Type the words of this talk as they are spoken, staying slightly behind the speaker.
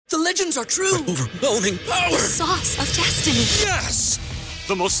The legends are true. Overwhelming power! Sauce of destiny. Yes!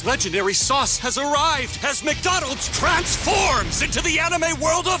 The most legendary sauce has arrived as McDonald's transforms into the anime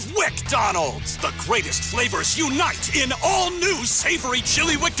world of WickDonald's. The greatest flavors unite in all new savory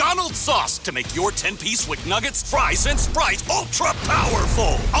chili McDonald's sauce to make your 10-piece Wick Nuggets, fries, and Sprite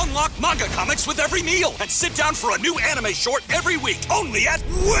ultra-powerful. Unlock manga comics with every meal and sit down for a new anime short every week only at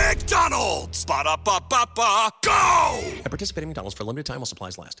WickDonald's. Ba-da-ba-ba-ba, go! At participating McDonald's for a limited time while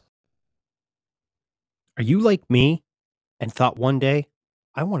supplies last. Are you like me and thought one day,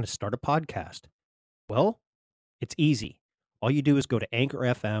 I want to start a podcast? Well, it's easy. All you do is go to Anchor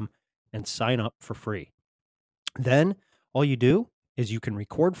FM and sign up for free. Then all you do is you can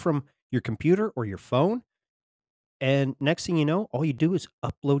record from your computer or your phone. And next thing you know, all you do is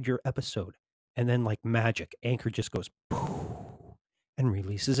upload your episode. And then like magic, Anchor just goes poof and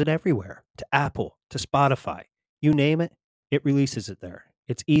releases it everywhere. To Apple, to Spotify, you name it, it releases it there.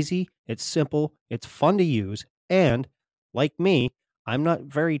 It's easy, it's simple, it's fun to use. And like me, I'm not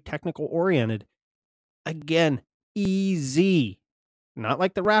very technical oriented. Again, easy. Not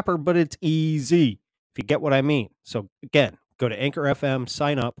like the rapper, but it's easy, if you get what I mean. So again, go to Anchor FM,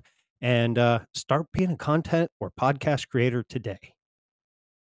 sign up, and start being a content or podcast creator today.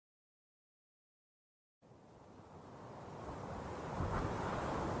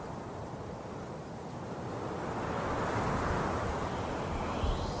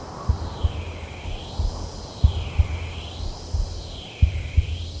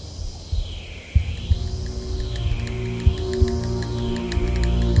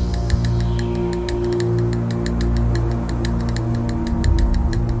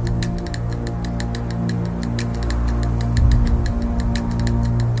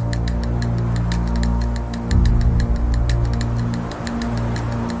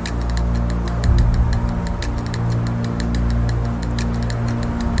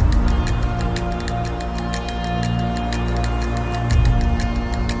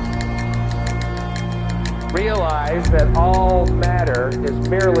 Realize that all matter is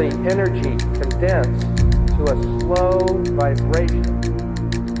merely energy condensed to a slow vibration.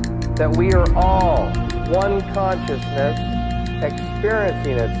 That we are all one consciousness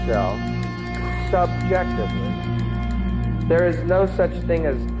experiencing itself subjectively. There is no such thing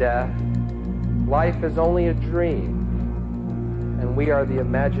as death. Life is only a dream, and we are the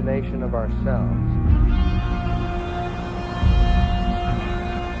imagination of ourselves.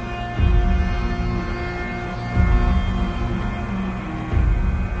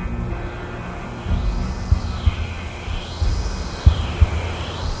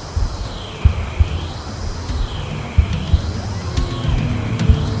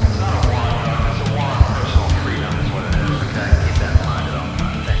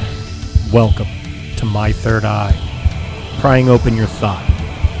 Welcome to My Third Eye, prying open your thought,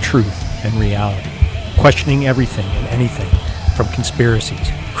 truth, and reality, questioning everything and anything from conspiracies,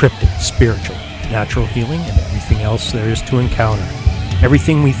 cryptid, spiritual, natural healing, and everything else there is to encounter.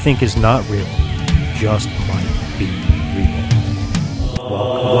 Everything we think is not real just might be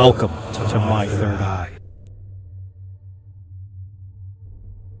real. Welcome to My Third Eye.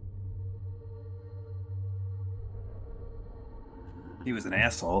 He was an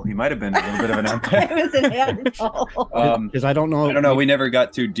asshole. He might have been a little bit of an asshole. I was an asshole. Because I don't know. I don't know. We never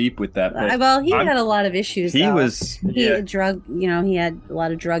got too deep with that. But Well, he had a lot of issues. He though. was. He Yeah. had drug. He had a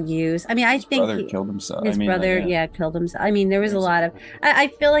lot of drug use. I mean, I think Brother killed himself. his brother, killed himself. I mean, there was a lot of.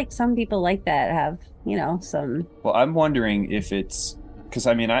 I feel like some people like that have, some. Well, I'm wondering if it's because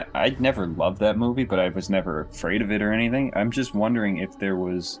I never loved that movie, but I was never afraid of it or anything. I'm just wondering if there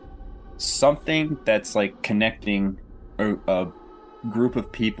was something that's like connecting a group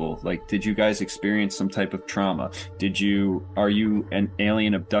of people. Like, did you guys experience some type of trauma? Are you an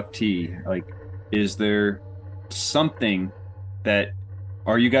alien abductee? Like, is there something that,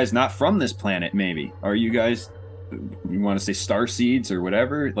 are you guys not from this planet? Maybe are you guys, you want to say star seeds or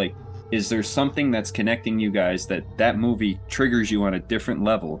whatever? Like, is there something that's connecting you guys that movie triggers you on a different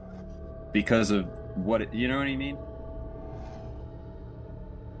level because of what you know what I mean?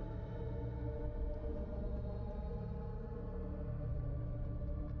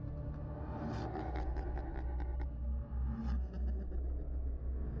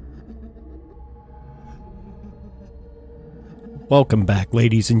 Welcome back,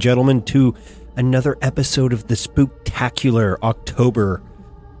 ladies and gentlemen, to another episode of the spooktacular October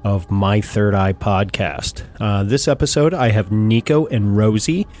of My Third Eye podcast. This episode, I have Niko and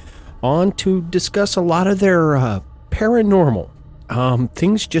Rosie on to discuss a lot of their paranormal.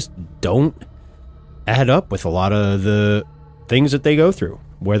 Things just don't add up with a lot of the things that they go through,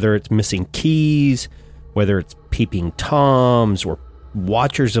 whether it's missing keys, whether it's peeping toms or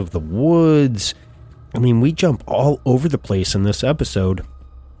Watchers of the Woods. I mean, we jump all over the place in this episode,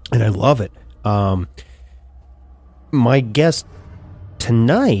 and I love it. My guest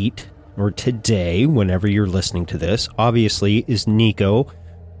tonight, or today, whenever you're listening to this, obviously is Niko,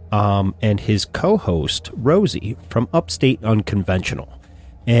 and his co-host, Rosie, from Upstate Unconventional.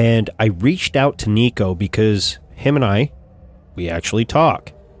 And I reached out to Niko because him and we actually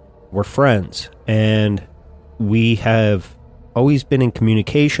talk. We're friends, and we have always been in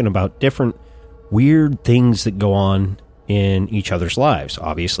communication about different weird things that go on in each other's lives.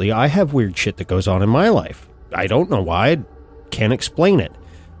 Obviously, I have weird shit that goes on in my life. I don't know why. I can't explain it.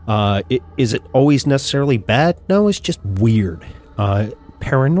 Is it always necessarily bad? No, it's just weird.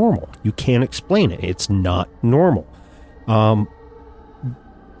 Paranormal. You can't explain it. It's not normal. Are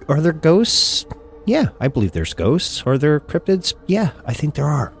there ghosts? Yeah, I believe there's ghosts. Are there cryptids? Yeah, I think there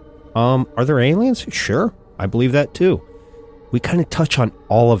are. Are there aliens? Sure, I believe that too. We kind of touch on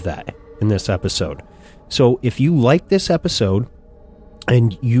all of that in this episode. So if you like this episode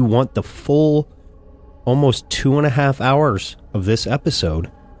and you want the full almost 2.5 hours of this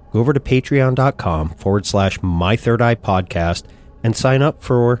episode, go over to patreon.com/mythirdeyepodcast and sign up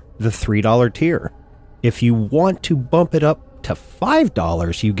for the $3 tier. If you want to bump it up to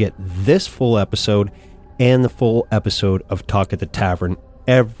 $5, you get this full episode and the full episode of Talk at the Tavern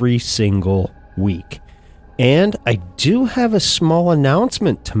every single week. And I do have a small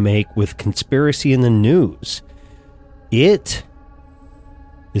announcement to make with Conspiracy in the News. It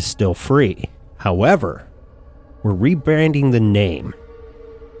is still free. However, we're rebranding the name.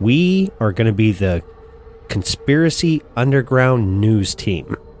 We are going to be the Conspiracy Underground News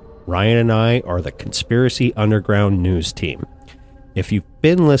Team. Ryan and I are the Conspiracy Underground News Team. If you've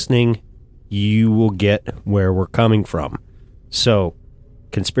been listening, you will get where we're coming from. So,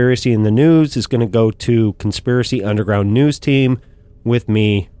 Conspiracy in the News is going to go to Conspiracy Underground News Team with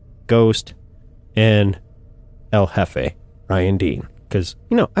me, Ghost, and El Jefe, Ryan Dean. Because,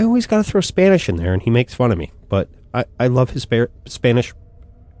 I always got to throw Spanish in there, and he makes fun of me. But I love his Spanish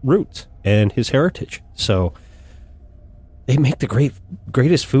roots and his heritage. So, they make the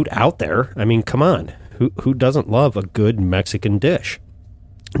greatest food out there. I mean, come on. Who doesn't love a good Mexican dish?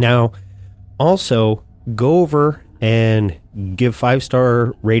 Now, also, go over and give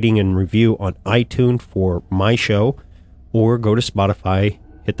 5-star rating and review on iTunes for my show, or go to Spotify,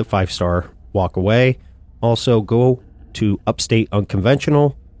 hit the 5-star, walk away. Also, go to Upstate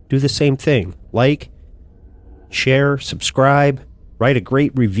Unconventional, do the same thing. Like, share, subscribe, write a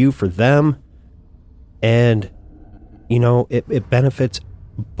great review for them, and, it benefits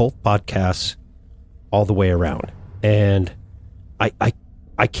both podcasts all the way around. And I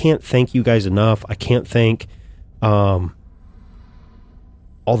can't thank you guys enough. I can't thank all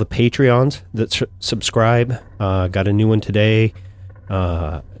the Patreons that subscribe. Got a new one today.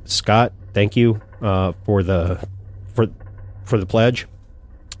 Scott, thank you for the pledge.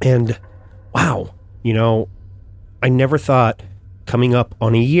 And wow, I never thought coming up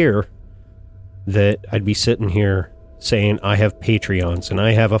on a year that I'd be sitting here saying I have Patreons and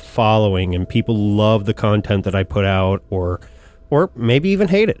I have a following and people love the content that I put out, or maybe even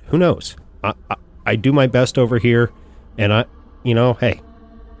hate it. Who knows? I do my best over here, and hey,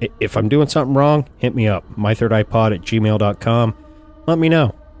 if I'm doing something wrong, hit me up. mythirdeyepod@gmail.com. Let me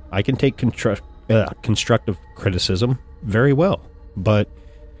know. I can take constructive criticism very well. But,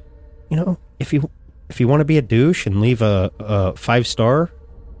 if you want to be a douche and leave a 5-star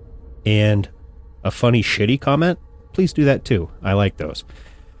and a funny shitty comment, please do that too. I like those.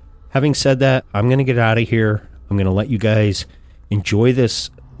 Having said that, I'm going to get out of here. I'm going to let you guys enjoy this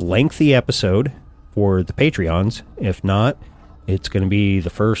lengthy episode for the Patreons. If not, it's going to be the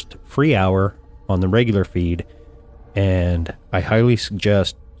first free hour on the regular feed. And I highly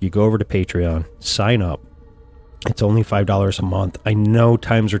suggest you go over to Patreon, sign up. It's only $5 a month. I know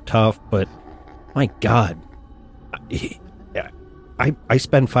times are tough, but my God, I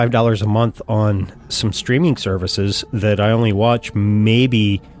spend $5 a month on some streaming services that I only watch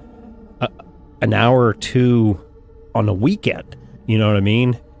maybe an hour or two on a weekend. You know what I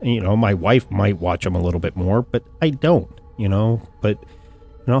mean? My wife might watch them a little bit more, but I don't, but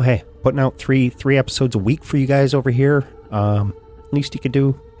hey, putting out three episodes a week for you guys over here. Least you could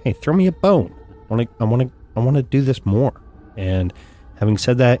do, hey, throw me a bone. I want to do this more. And having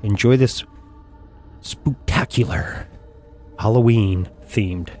said that, enjoy this spooktacular Halloween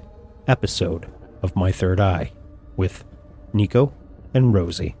themed episode of My Third Eye with Niko and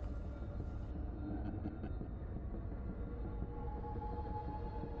Rosie.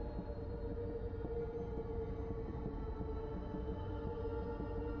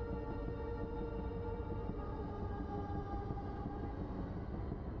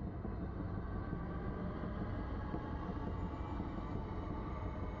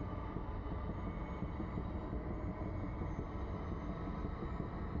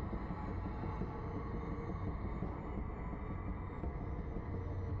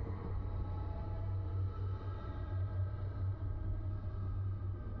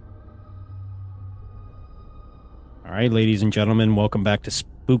 All right, ladies and gentlemen, welcome back to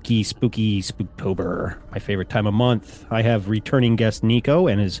Spooky Spooktober, my favorite time of month. I have returning guest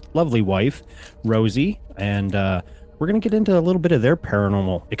Niko and his lovely wife, Rosie, and we're going to get into a little bit of their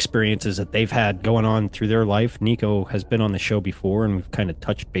paranormal experiences that they've had going on through their life. Niko has been on the show before, and we've kind of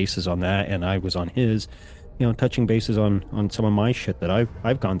touched bases on that, and I was on his, touching bases on some of my shit that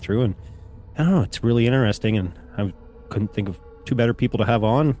I've gone through, and I don't know, it's really interesting, and I couldn't think of two better people to have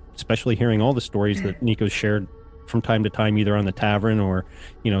on, especially hearing all the stories that Niko's shared from time to time, either on the tavern or,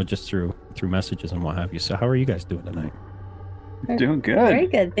 just through messages and what have you. So how are you guys doing tonight? Doing good. Very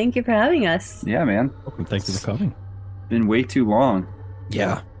good. Thank you for having us. Yeah, man. Welcome. Thank you for coming. Been way too long.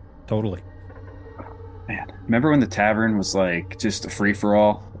 Yeah, totally. Man, remember when the tavern was like just a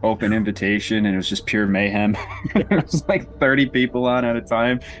free-for-all, open invitation, and it was just pure mayhem? It was like 30 people on at a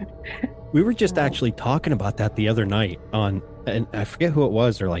time. We were just actually talking about that the other night and I forget who it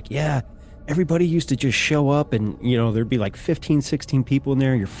was. They're like, yeah, everybody used to just show up and, there'd be like 15, 16 people in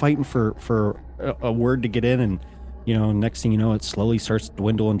there. You're fighting for a word to get in. And, next thing you know, it slowly starts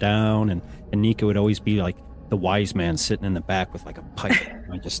dwindling down. And Niko would always be like the wise man sitting in the back with like a pipe.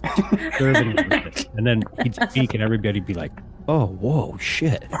 I just, and then he'd speak and everybody'd be like, oh, whoa,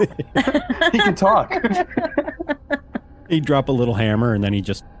 shit. He can talk. He'd drop a little hammer and then he'd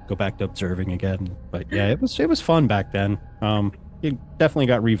just go back to observing again. But yeah, it was fun back then. It definitely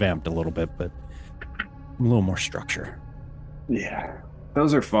got revamped a little bit, but a little more structure. Yeah,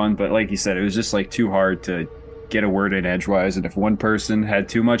 those are fun, but like you said, it was just like too hard to get a word in edgewise. And if one person had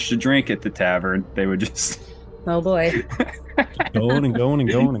too much to drink at the tavern, they would just oh boy, going and going and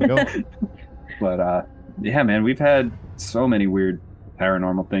going and going. But yeah, man, we've had so many weird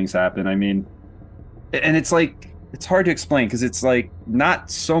paranormal things happen. I mean, and it's like it's hard to explain because it's like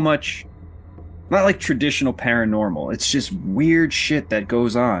not like traditional paranormal. It's just weird shit that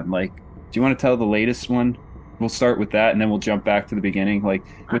goes on. Like, do you want to tell the latest one? We'll start with that, and then we'll jump back to the beginning, like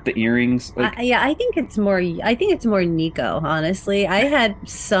with the earrings. Like, yeah, I think it's more Niko. Honestly, I had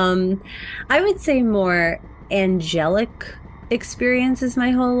some, I would say, more angelic experiences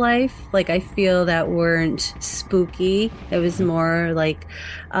my whole life. Like, I feel that weren't spooky. It was more like,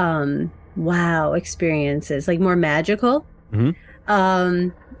 wow experiences, like more magical. Mm-hmm.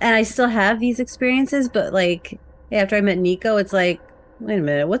 And I still have these experiences, but like after I met Niko, it's like, wait a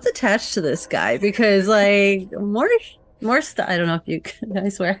minute, what's attached to this guy? Because like more stuff. I don't know if you can, I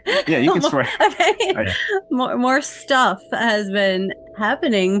swear. Yeah, you can swear. Okay. More stuff has been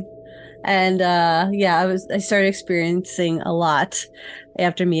happening. And yeah, I started experiencing a lot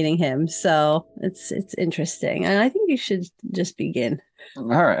after meeting him. So it's interesting. And I think you should just begin. All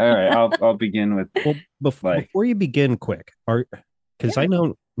right. I'll begin with. Well, before you begin, quick, because I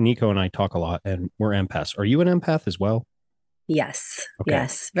know Niko and I talk a lot, and we're empaths. Are you an empath as well? Yes. Okay.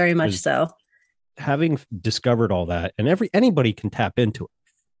 Yes, very much so. Having discovered all that, and anybody can tap into it.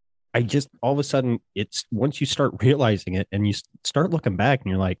 I just all of a sudden, it's once you start realizing it, and you start looking back,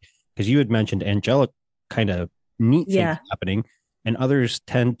 and you're like, because you had mentioned angelic kind of neat things happening, and others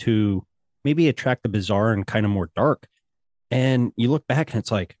tend to maybe attract the bizarre and kind of more dark. And you look back and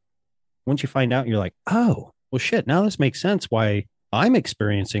it's like, once you find out, you're like, oh, well, shit, now this makes sense why I'm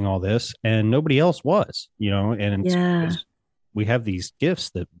experiencing all this and nobody else was, and it's because we have these gifts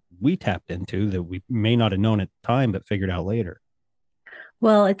that we tapped into that we may not have known at the time, but figured out later.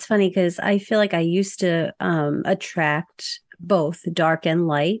 Well, it's funny because I feel like I used to attract both dark and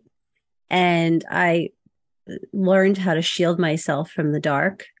light. And I learned how to shield myself from the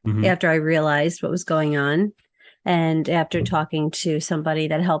dark after I realized what was going on. And after talking to somebody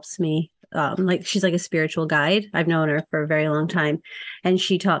that helps me, like she's like a spiritual guide. I've known her for a very long time. And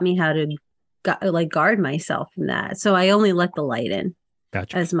she taught me how to guard myself from that. So I only let the light in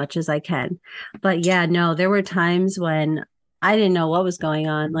as much as I can. But yeah, no, there were times when I didn't know what was going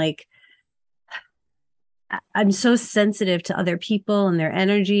on. Like, I'm so sensitive to other people and their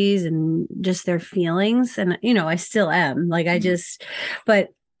energies and just their feelings. And, I still am. Like, but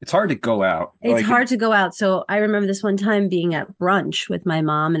it's hard to go out. It's hard to go out. So I remember this one time being at brunch with my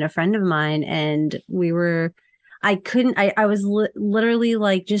mom and a friend of mine. And I was literally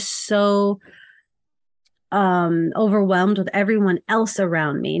like just so overwhelmed with everyone else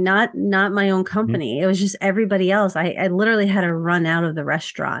around me, not my own company. It was just everybody else. I literally had to run out of the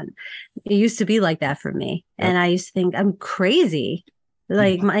restaurant. It used to be like that for me. Yep. And I used to think I'm crazy.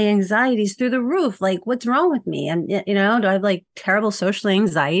 Like my anxiety's through the roof. Like, what's wrong with me? And do I have like terrible social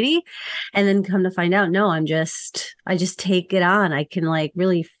anxiety? And then come to find out, no, I just take it on. I can like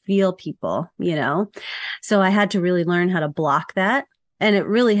really feel people, So I had to really learn how to block that. And it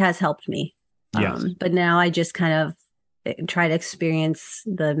really has helped me. Yes. But now I just kind of try to experience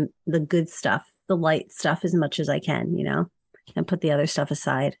the good stuff the light stuff as much as I can, and put the other stuff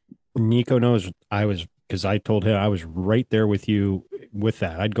aside. Niko knows because I told him I was right there with you with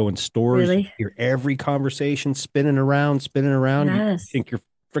that. I'd go in stores, Really? hear every conversation spinning around. You Yes. think you're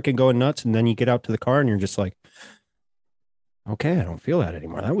freaking going nuts. And then you get out to the car and you're just like, okay, I don't feel that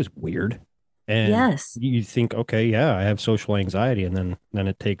anymore. That was weird. And Yes. you think, okay, yeah, I have social anxiety. And then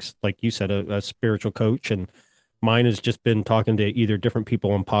it takes, like you said, a spiritual coach. And mine has just been talking to either different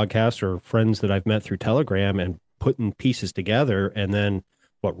people on podcasts or friends that I've met through Telegram and putting pieces together. And then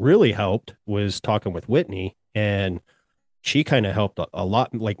what really helped was talking with Whitney, and she kind of helped a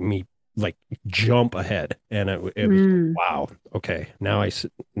lot, like me, like jump ahead. And it was like, wow, okay, now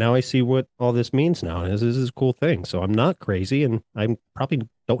I see what all this means now. And this is a cool thing. So I'm not crazy, and I probably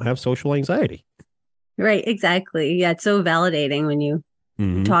don't have social anxiety. Right. Exactly. Yeah. It's so validating when you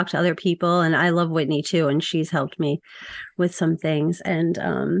Mhm. talk to other people. And I love Whitney too. And she's helped me with some things.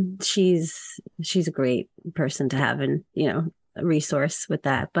 And she's a great person to have, and, a resource with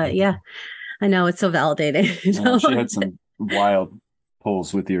that. But yeah, I know it's so validating. She had some wild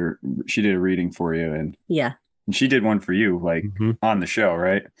pulls with she did a reading for you, and Yeah. she did one for you, like on the show,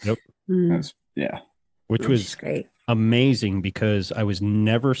 right? Yep. Yeah. Which was great. Amazing, because I was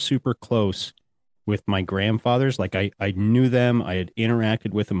never super close with my grandfathers. Like I knew them. I had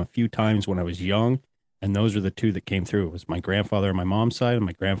interacted with them a few times when I was young. And those are the two that came through. It was my grandfather on my mom's side and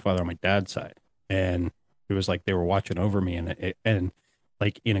my grandfather on my dad's side. And it was like they were watching over me, and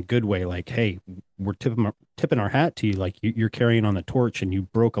like in a good way, like, hey, we're tipping our hat to you. Like you're carrying on the torch, and you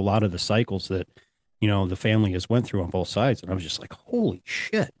broke a lot of the cycles that, the family has went through on both sides. And I was just like, holy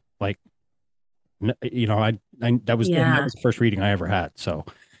shit. Like, that was the first reading I ever had. So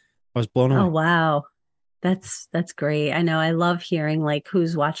I was blown away. Oh, wow. That's great. I know. I love hearing like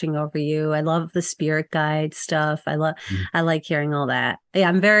who's watching over you. I love the spirit guide stuff. I like hearing all that. Yeah,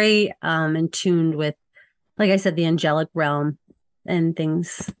 I'm very in tuned with, like I said, the angelic realm and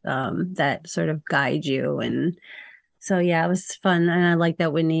things that sort of guide you. And so yeah, it was fun. And I like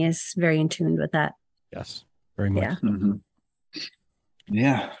that Whitney is very in tune with that. Yes, very much. Yeah. Mm-hmm.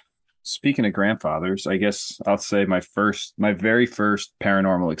 Yeah. Speaking of grandfathers, I guess I'll say my very first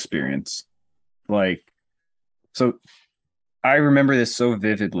paranormal experience. So I remember this so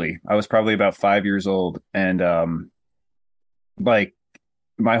vividly. I was probably about 5 years old, and like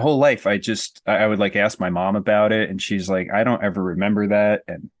my whole life, I would like ask my mom about it, and she's like, I don't ever remember that,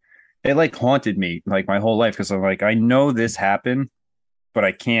 and it like haunted me like my whole life, because I'm like, I know this happened, but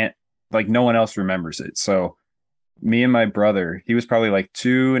I can't, like, no one else remembers it. So me and my brother, he was probably like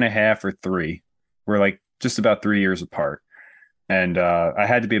 2.5 or 3. We're like just about 3 years apart. And I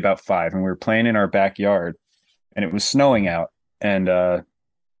had to be about 5. And we were playing in our backyard, and it was snowing out. And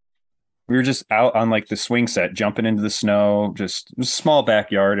we were just out on like the swing set, jumping into the snow, just a small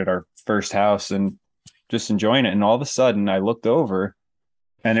backyard at our first house, and just enjoying it. And all of a sudden I looked over,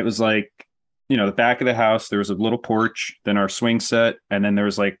 and it was like, the back of the house, there was a little porch, then our swing set, and then there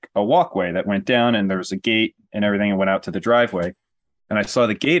was like a walkway that went down, and there was a gate and everything, and went out to the driveway. And I saw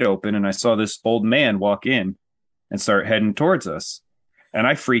the gate open, and I saw this old man walk in and start heading towards us. And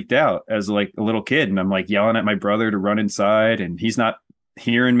I freaked out as like a little kid, and I'm like yelling at my brother to run inside, and he's not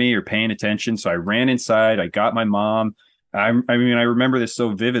hearing me or paying attention. So I ran inside. I got my mom. I remember this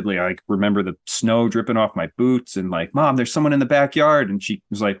so vividly. I remember the snow dripping off my boots, and like, Mom, there's someone in the backyard. And she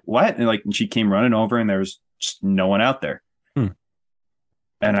was like, what? And she came running over, and there was just no one out there. And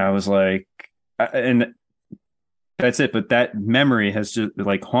I was like, and that's it. But that memory has just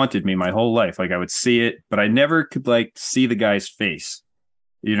like haunted me my whole life. Like I would see it, but I never could like see the guy's face.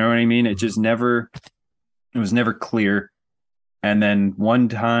 You know what I mean? It was never clear. And then one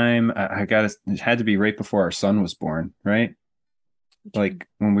time it had to be right before our son was born, right? Like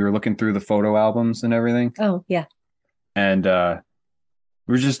when we were looking through the photo albums and everything. Oh, yeah. And we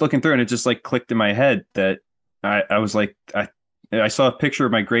were just looking through, and it just like clicked in my head that I was like, I saw a picture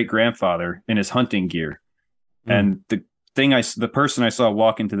of my great grandfather in his hunting gear. And the person I saw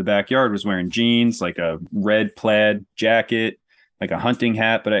walk into the backyard was wearing jeans, like a red plaid jacket, like a hunting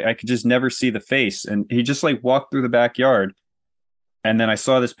hat, but I could just never see the face. And he just like walked through the backyard. And then I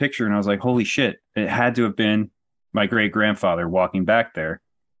saw this picture, and I was like, holy shit, it had to have been my great grandfather walking back there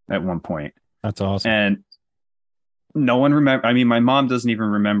at one point. That's awesome. And no one remember. I mean, my mom doesn't even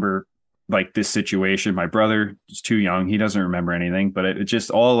remember like this situation. My brother is too young. He doesn't remember anything, but it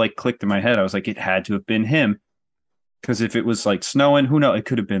just all like clicked in my head. I was like, it had to have been him. Because if it was like snowing, who knows? It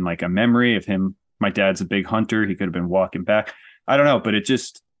could have been like a memory of him. My dad's a big hunter. He could have been walking back. I don't know, but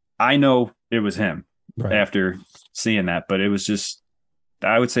I know it was him after seeing that. But it was just,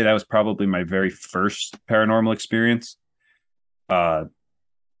 I would say that was probably my very first paranormal experience.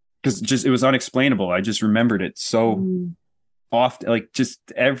 because just it was unexplainable. I just remembered it so often, like just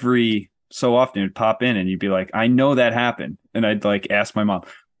every so often it'd pop in and you'd be like, I know that happened. And I'd like ask my mom,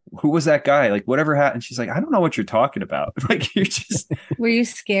 who was that guy? Like whatever happened. She's like, I don't know what you're talking about. Like you're just Were you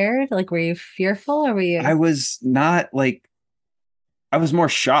scared? Like, were you fearful or were you? I was not like I was more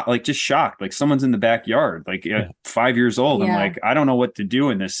shocked, like just shocked, like someone's in the backyard, like at 5 years old. I'm Yeah. like, I don't know what to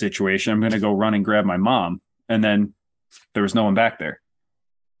do in this situation. I'm going to go run and grab my mom. And then there was no one back there.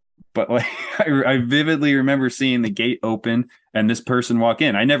 But like, I vividly remember seeing the gate open and this person walk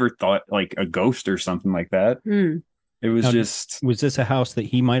in. I never thought like a ghost or something like that. It was Now, just, was this a house that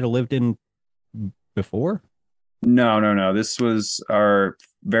he might have lived in before? no. This was our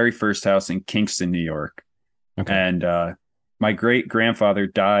very first house in Kingston, New York. Okay. And my great grandfather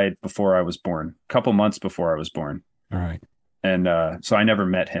died before I was born, a couple months before I was born. All right. And so I never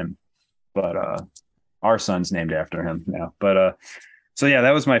met him, but our son's named after him now. But so yeah,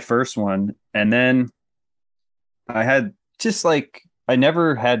 that was my first one. And then I had just like, I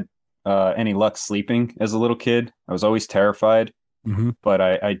never had any luck sleeping as a little kid. I was always terrified, but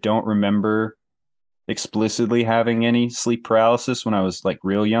I don't remember explicitly having any sleep paralysis when I was like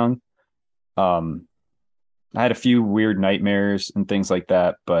real young. I had a few weird nightmares and things like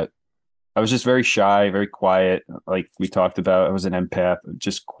that, but I was just very shy, very quiet. Like we talked about, I was an empath,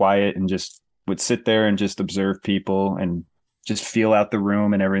 just quiet and just would sit there and just observe people and just feel out the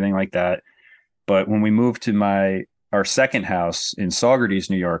room and everything like that. But when we moved to our second house in Saugerties,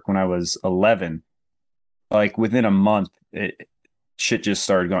 New York, when I was 11, like within a month, shit just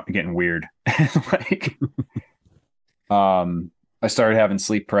started getting weird. Like, I started having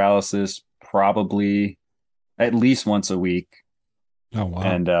sleep paralysis probably at least once a week. Oh, wow.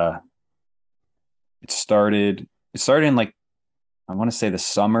 And it started in like, I want to say the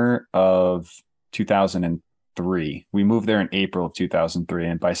summer of 2003. We moved there in April of 2003.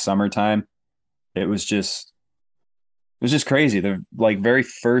 And by summertime, it was just crazy. The like very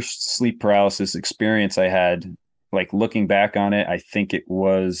first sleep paralysis experience I had, like looking back on it, I think it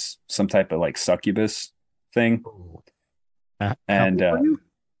was some type of like succubus thing. And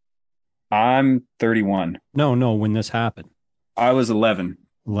I'm 31. No, when this happened. I was 11.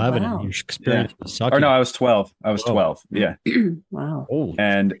 11 Wow. and you experienced the sucky. Or no, I was 12. I was 12. Yeah. Wow. Holy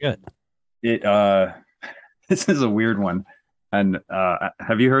And shit. it this is a weird one. And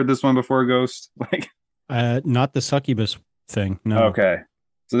have you heard this one before, Ghost? Like Not the succubus thing. No. okay.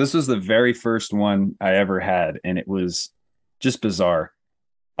 So this was the very first one I ever had, and it was just bizarre.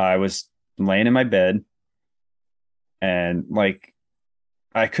 I was laying in my bed and like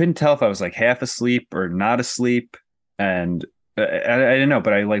I couldn't tell if I was like half asleep or not asleep. And I didn't know,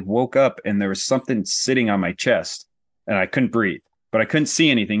 but I like woke up and there was something sitting on my chest and I couldn't breathe, but I couldn't see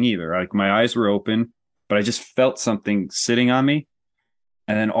anything either. Like my eyes were open, but I just felt something sitting on me.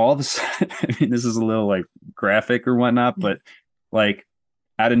 And then all of a sudden, I mean, this is a little like graphic or whatnot, but like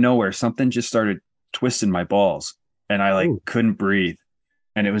out of nowhere, something just started twisting my balls and I like couldn't breathe.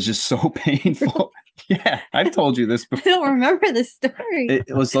 And it was just so painful. Yeah, I've told you this before. I don't remember this story.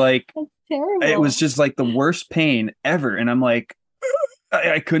 It was like, That's terrible. it was just like the worst pain ever. And I'm like,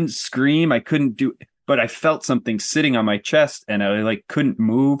 I couldn't scream. I couldn't do, but I felt something sitting on my chest and I like couldn't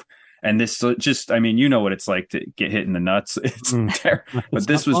move. And this just, I mean, you know what it's like to get hit in the nuts. It's terrible. But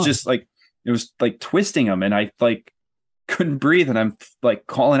this was just like, it was like twisting them and I like couldn't breathe. And I'm like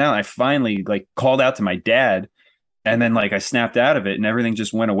calling out. I finally like called out to my dad and then like I snapped out of it and everything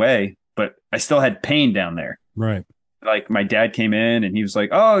just went away. But I still had pain down there. Right. Like my dad came in and he was like,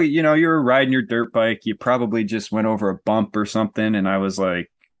 oh, you know, you were riding your dirt bike. You probably just went over a bump or something. And I was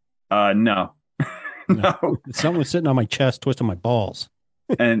like, no. No. Something was sitting on my chest, twisting my balls.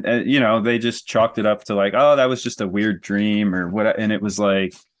 And, you know, they just chalked it up to like, oh, that was just a weird dream or what. And it was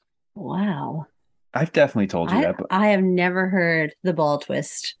like, wow. I've definitely told you that. But I have never heard the ball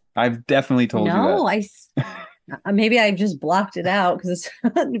twist. I've definitely told you that. No, maybe I just blocked it out because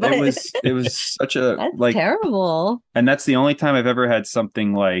it was such a that's like terrible. And that's the only time I've ever had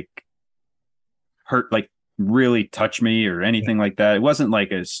something like hurt, like really touch me or anything like that. It wasn't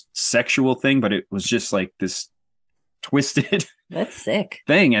like a sexual thing, but it was just like this twisted That's sick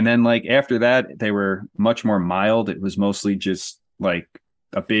thing. And then like after that, they were much more mild. It was mostly just like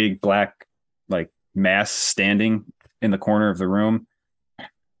a big black like mass standing in the corner of the room.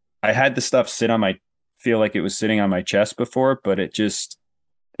 I had the stuff feel like it was sitting on my chest before, but it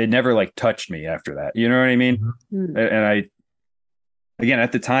never like touched me after that. You know what I mean? Mm-hmm. And I, again,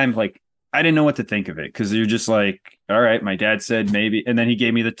 at the time, like I didn't know what to think of it. Cause you're just like, all right, my dad said maybe, and then he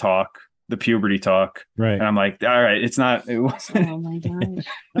gave me the puberty talk. Right. And I'm like, all right, it wasn't. Oh my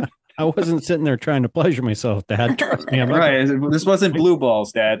gosh. I wasn't sitting there trying to pleasure myself, Dad. Trust me, I'm not Right. This wasn't blue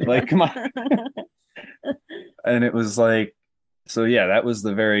balls, Dad. Like, come on. And it was like, so yeah, that was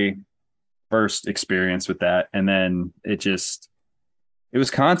the very first experience with that. And then it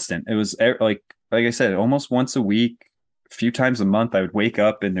was constant. It was like I said, almost once a week, a few times a month, I would wake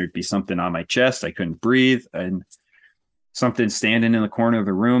up and there'd be something on my chest. I couldn't breathe and something standing in the corner of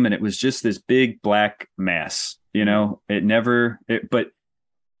the room. And it was just this big black mass, but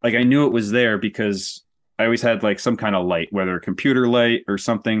like I knew it was there because I always had like some kind of light, whether a computer light or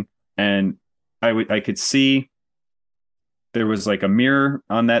something. And I could see there was like a mirror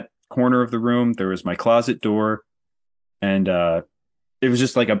on that corner of the room. There was my closet door, and it was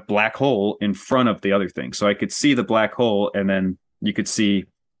just like a black hole in front of the other thing. So I could see the black hole, and then you could see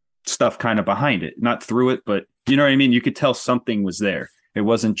stuff kind of behind it, not through it, but you know what I mean? You could tell something was there. It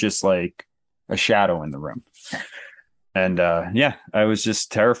wasn't just like a shadow in the room. And I was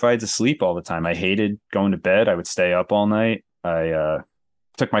just terrified to sleep all the time. I hated going to bed. I would stay up all night. I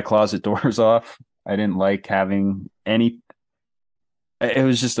took my closet doors off. I didn't like having any. It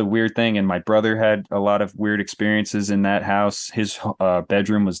was just a weird thing. And my brother had a lot of weird experiences in that house. His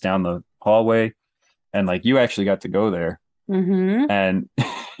bedroom was down the hallway. And like you actually got to go there. Mm-hmm. And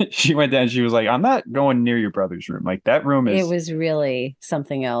she went down. She was like, I'm not going near your brother's room. Like that room is. It was really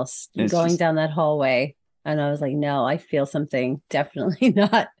something else going down that hallway. And I was like, no, I feel something definitely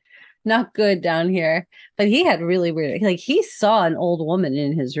not good down here. But he had really weird, like he saw an old woman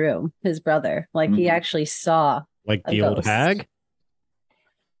in his room, his brother. Like he actually saw like the old hag.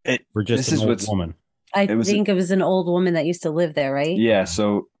 Or just an old woman. I think it was an old woman that used to live there, right? Yeah.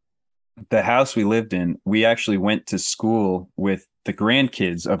 So the house we lived in, we actually went to school with the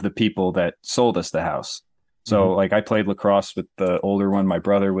grandkids of the people that sold us the house. So like I played lacrosse with the older one. My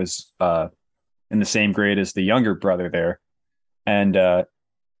brother was in the same grade as the younger brother there. And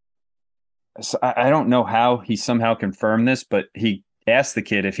so I don't know how he somehow confirmed this, but he asked the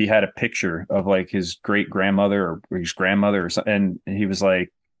kid if he had a picture of like his great grandmother or his grandmother or something. And he was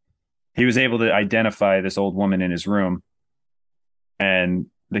like, he was able to identify this old woman in his room. And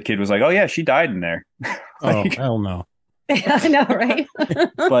the kid was like, oh yeah, she died in there. Like, oh, hell no. I know, right?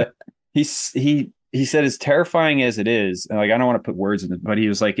 But he said as terrifying as it is, and like, I don't want to put words in it, but he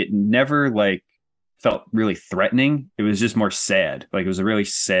was like, it never like felt really threatening. It was just more sad. Like it was a really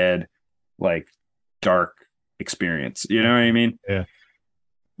sad, like dark experience. You know what I mean? Yeah.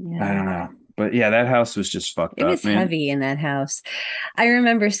 I don't know. But yeah, that house was just fucked up. It was heavy in that house. I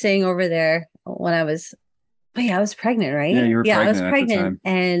remember staying over there when I was pregnant, right? Yeah, you were pregnant. I was pregnant.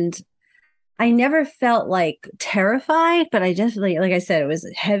 And I never felt like terrified, but I definitely, like I said, it was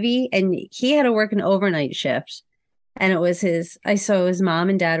heavy. And he had to work an overnight shift. And it was his mom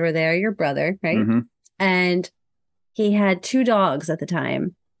and dad were there, your brother, right? Mm-hmm. And he had 2 dogs at the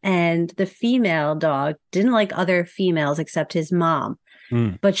time. And the female dog didn't like other females except his mom.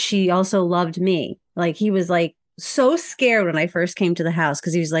 But she also loved me. Like he was like so scared when I first came to the house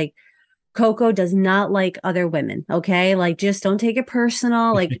because he was like, Coco does not like other women. Okay. Like just don't take it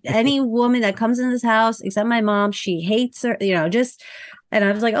personal. Like any woman that comes in this house, except my mom, she hates her, and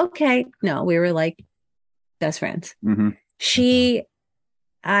I was like, okay. No, we were like best friends. Mm-hmm.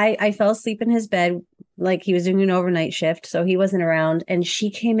 I fell asleep in his bed. Like he was doing an overnight shift, so he wasn't around. And she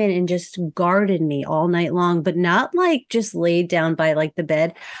came in and just guarded me all night long, but not like just laid down by like the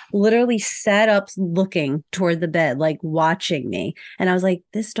bed, literally sat up looking toward the bed, like watching me. And I was like,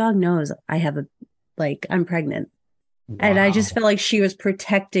 this dog knows I'm pregnant. Wow. And I just felt like she was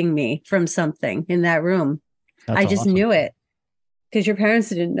protecting me from something in that room. I just knew it. Because your parents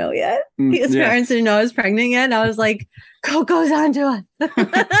didn't know yet. His parents didn't know I was pregnant yet. And I was like, Coco's on to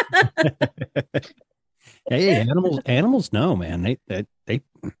us. Hey, animals know, man.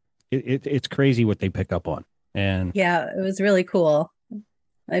 It's crazy what they pick up on. And yeah, it was really cool.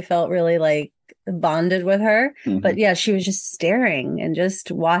 I felt really like bonded with her. Mm-hmm. But yeah, she was just staring and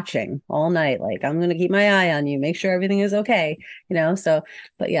just watching all night. Like, I'm going to keep my eye on you, make sure everything is okay. So,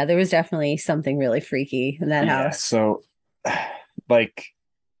 but yeah, there was definitely something really freaky in that house. So like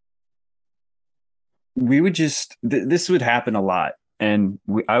we would just, this would happen a lot. And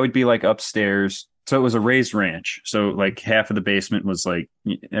I would be like upstairs. So it was a raised ranch. So like half of the basement was like,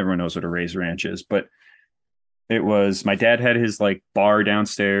 everyone knows what a raised ranch is, but it was, my dad had his like bar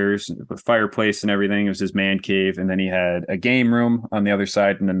downstairs with fireplace and everything. It was his man cave. And then he had a game room on the other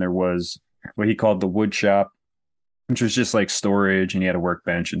side. And then there was what he called the wood shop, which was just like storage, and he had a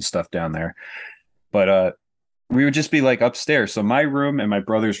workbench and stuff down there. But we would just be like upstairs. So my room and my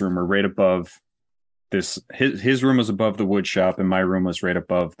brother's room were right above this. His room was above the wood shop, and my room was right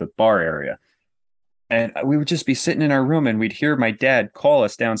above the bar area. And we would just be sitting in our room and we'd hear my dad call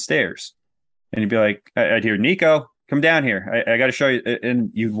us downstairs. And he'd be like, I'd hear, Niko, come down here. I got to show you.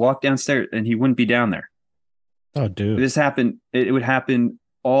 And you'd walk downstairs and he wouldn't be down there. Oh, dude. This happened. It would happen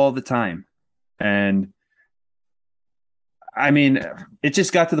all the time. And I mean, it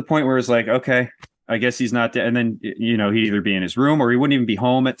just got to the point where it's like, okay, I guess he's not dead. And then, you know, he'd either be in his room or he wouldn't even be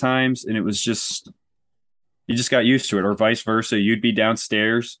home at times. And it was just, you just got used to it, or vice versa. You'd be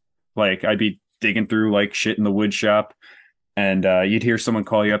downstairs. Like I'd be digging through like shit in the wood shop, and you'd hear someone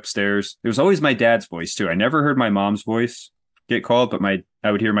call you upstairs. It was always my dad's voice too. I never heard my mom's voice get called, but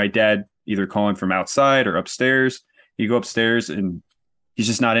I would hear my dad either calling from outside or upstairs. You go upstairs and he's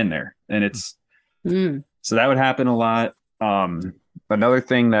just not in there. And it's, so that would happen a lot. Another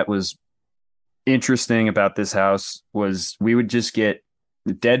thing that was interesting about this house was we would just get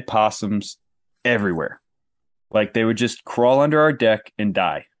dead possums everywhere. Like they would just crawl under our deck and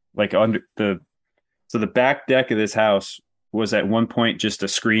die. Like so the back deck of this house was at one point just a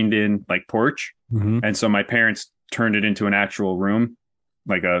screened in like porch. Mm-hmm. And so my parents turned it into an actual room,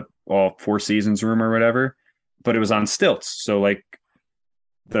 like a all Four Seasons room or whatever, but it was on stilts. So like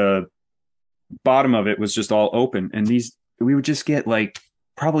the bottom of it was just all open. And we would just get like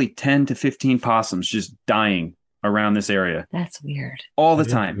probably 10 to 15 possums just dying around this area. That's weird. All the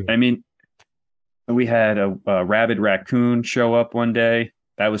time. I mean, we had a rabid raccoon show up one day.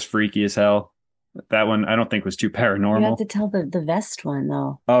 That was freaky as hell. That one I don't think was too paranormal. You have to tell the vest one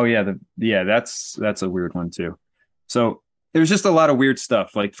though. Oh yeah, that's a weird one too. So there was just a lot of weird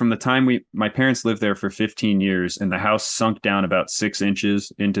stuff. Like from the time my parents lived there for 15 years, and the house sunk down about 6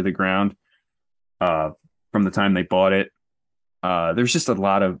 inches into the ground. From the time they bought it, there's just a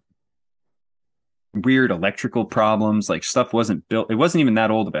lot of weird electrical problems. Like stuff wasn't built. It wasn't even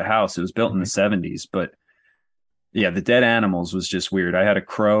that old of a house. It was built in the 70s, but yeah, the dead animals was just weird. I had a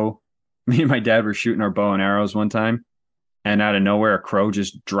crow. Me and my dad were shooting our bow and arrows one time, and out of nowhere, a crow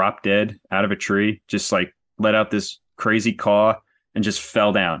just dropped dead out of a tree, just like let out this crazy caw and just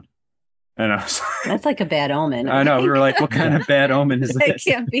fell down. And I was that's like a bad omen. I know. We were like, what kind of bad omen is That this?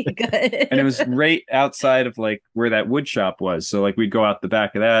 can't be good. And it was right outside of like where that wood shop was. So like we'd go out the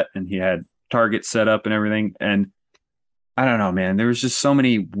back of that, and he had targets set up and everything. And I don't know, man, there was just so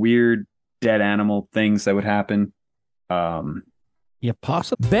many weird dead animal things that would happen. Yeah,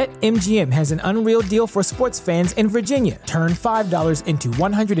 possibly. BetMGM has an unreal deal for sports fans in Virginia. Turn $5 into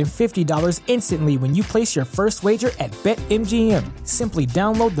 $150 instantly when you place your first wager at BetMGM. Simply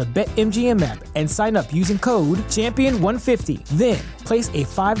download the BetMGM app and sign up using code Champion150. Then, place a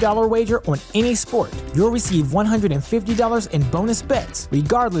 $5 wager on any sport. You'll receive $150 in bonus bets,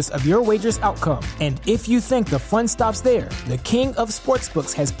 regardless of your wager's outcome. And if you think the fun stops there, the king of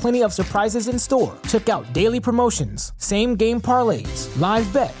sportsbooks has plenty of surprises in store. Check out daily promotions, same-game parlays,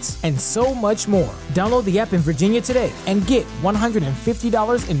 live bets, and so much more. Download the app in Virginia today and get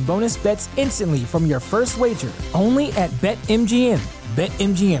 $150 in bonus bets instantly from your first wager. Only at BetMGM.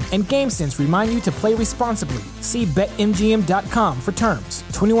 BetMGM and GameSense remind you to play responsibly. See BetMGM.com for terms.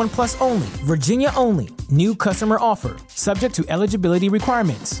 21 plus only. Virginia only. New customer offer. Subject to eligibility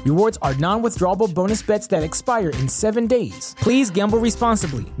requirements. Rewards are non-withdrawable bonus bets that expire in 7 days. Please gamble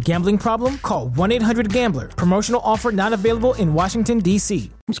responsibly. Gambling problem? Call 1-800-GAMBLER. Promotional offer not available in Washington,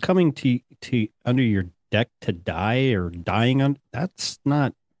 D.C. Who's coming to under your deck to die or dying on? That's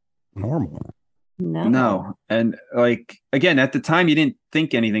not normal. No. And like, again, at the time, you didn't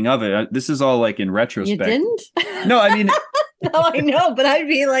think anything of it. This is all like in retrospect. You didn't? No, I mean. No, I know, but I'd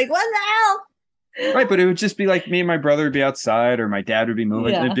be like, what the hell? Right, but it would just be like me and my brother would be outside, or my dad would be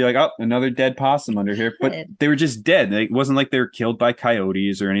moving. Yeah. It'd be like, oh, another dead possum under here. But they were just dead. It wasn't like they were killed by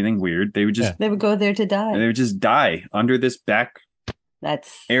coyotes or anything weird. They would just They would go there to die. they would just die under this back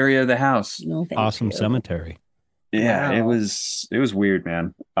That's area of the house. no thank Awesome you. cemetery. Yeah, Wow. it was weird,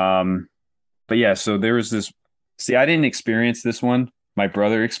 man. But yeah, so there was this. See, I didn't experience this one. My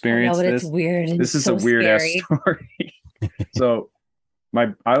brother experienced I know, but this. it's weird. And This is so a weird ass scary. story. So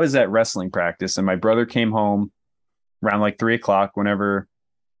I was at wrestling practice, and my brother came home around like 3:00 whenever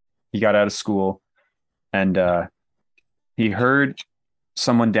he got out of school, and he heard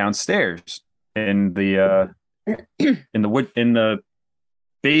someone downstairs in the in the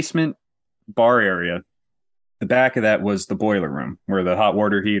basement bar area. The back of that was the boiler room where the hot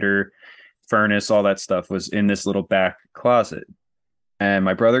water heater, furnace, all that stuff was in this little back closet. And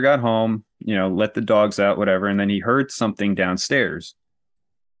my brother got home, let the dogs out, whatever, and then he heard something downstairs.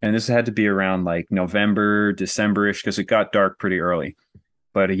 And this had to be around like November, December-ish, because it got dark pretty early.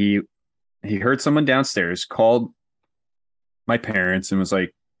 But he heard someone downstairs, called my parents, and was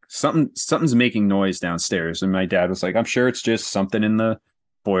like, something's making noise downstairs. And my dad was like, I'm sure it's just something in the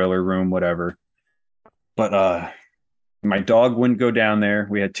boiler room, whatever. But my dog wouldn't go down there.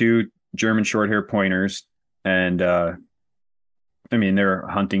 We had two German short hair pointers, and I mean, they're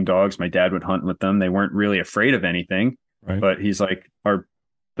hunting dogs. My dad would hunt with them. They weren't really afraid of anything, Right. but he's like,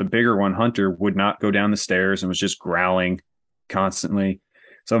 the bigger one, Hunter, would not go down the stairs and was just growling constantly.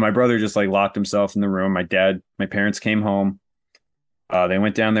 So my brother just like locked himself in the room. My parents came home. They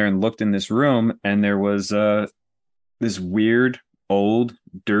went down there and looked in this room, and there was this weird, old,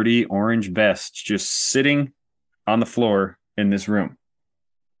 dirty orange vest just sitting on the floor in this room.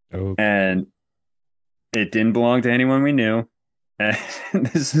 Okay. And it didn't belong to anyone we knew. And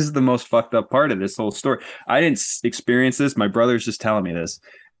this is the most fucked up part of this whole story. I didn't experience this. My brother's just telling me this.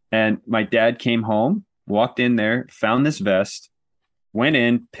 And my dad came home, walked in there, found this vest, went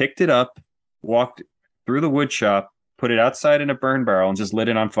in, picked it up, walked through the wood shop, put it outside in a burn barrel, and just lit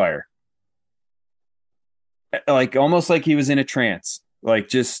it on fire. Like almost like he was in a trance. Like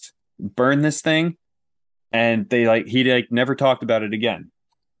just burn this thing, and he never talked about it again.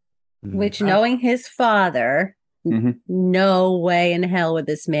 Which, knowing his father, Mm-hmm. no way in hell would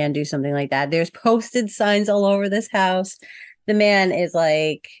this man do something like that. There's posted signs all over this house. The man is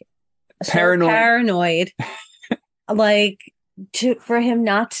like paranoid. Like for him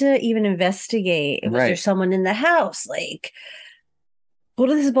not to even investigate. Was there someone in the house? Like, who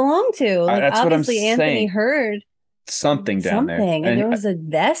does this belong to? Like, that's obviously what I'm Anthony saying. heard Something down there. And there was a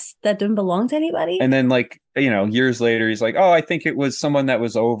vest that didn't belong to anybody. And then years later, he's like, oh, I think it was someone that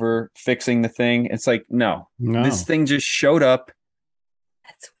was over fixing the thing. It's like, no. This thing just showed up.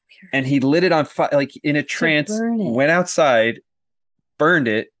 That's weird. And he lit it on fire, like in a trance, went outside, burned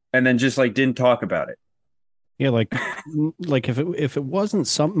it, and then just like didn't talk about it. Yeah, like if it wasn't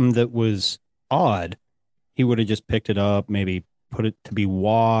something that was odd, he would have just picked it up, maybe put it to be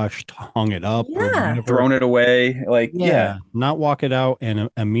washed, hung it up, or thrown it away. Like, not walk it out and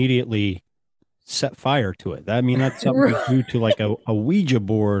immediately set fire to it. I mean, that's something you do to like a Ouija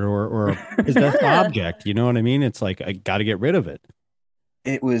board or a possessed object. You know what I mean? It's like, I got to get rid of it.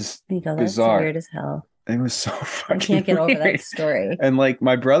 It was bizarre. That's weird as hell. It was so fucking I can't get weird. over that story. And like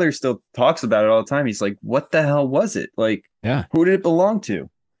my brother still talks about it all the time. He's like, what the hell was it? Like, who did it belong to?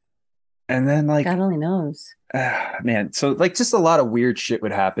 And then like God only knows. Man, so like just a lot of weird shit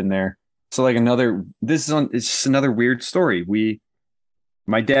would happen there. So like it's just another weird story.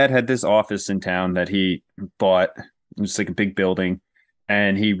 My dad had this office in town that he bought. It was like a big building,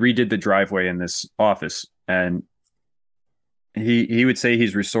 and he redid the driveway in this office. And he would say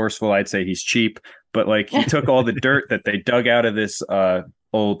he's resourceful. I'd say he's cheap. But like he took all the dirt that they dug out of this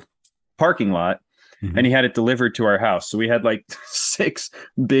old parking lot, and he had it delivered to our house. So we had like 6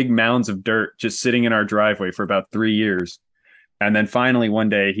 big mounds of dirt just sitting in our driveway for about 3 years. And then finally one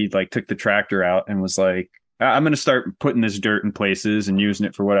day he like took the tractor out and was like, I'm going to start putting this dirt in places and using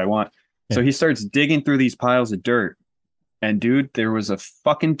it for what I want. Yeah. So he starts digging through these piles of dirt. And dude, there was a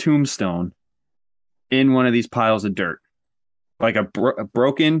fucking tombstone in one of these piles of dirt, like a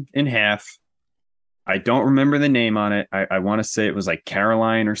broken in half. I don't remember the name on it. I want to say it was like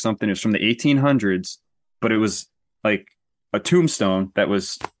Caroline or something. It was from the 1800s, but it was like a tombstone that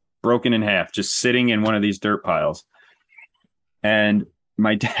was broken in half, just sitting in one of these dirt piles. And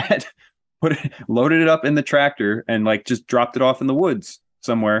my dad loaded it up in the tractor and like just dropped it off in the woods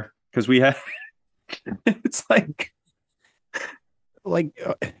somewhere because we had. It's like. All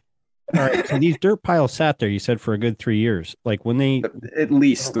right, so these dirt piles sat there, you said, for a good 3 years. Like when they at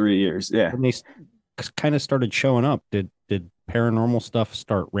least 3 years, yeah. When they kind of started showing up, did paranormal stuff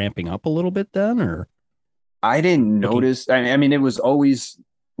start ramping up a little bit then, or? I didn't notice. I mean, it was always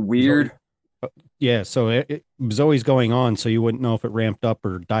weird. Yeah, so it was always going on, so you wouldn't know if it ramped up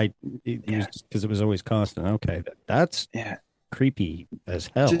or died because it was always constant. Okay, that's creepy as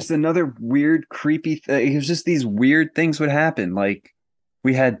hell. Just another weird, creepy thing. It was just these weird things would happen. Like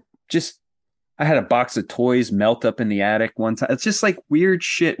I had a box of toys melt up in the attic one time. It's just like weird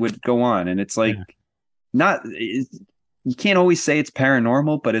shit would go on, and it's like you can't always say it's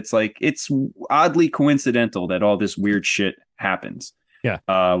paranormal, but it's like it's oddly coincidental that all this weird shit happens.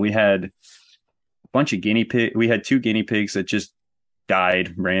 Yeah, we had a bunch of guinea pig. We had 2 guinea pigs that just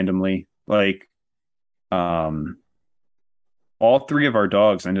died randomly. Like, all 3 of our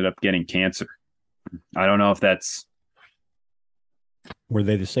dogs ended up getting cancer. I don't know if that's. Were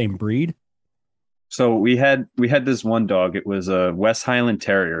they the same breed? So we had this one dog. It was a West Highland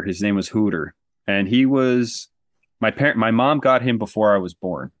Terrier. His name was Hooter, and he was my mom got him before I was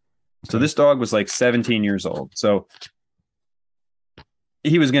born. So this dog was like 17 years old. So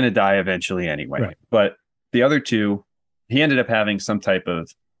he was going to die eventually anyway. Right. But the other 2, he ended up having some type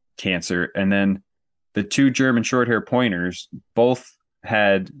of cancer, and then the 2 German short hair pointers both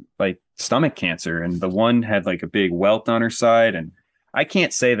had like stomach cancer, and the one had like a big welt on her side. And I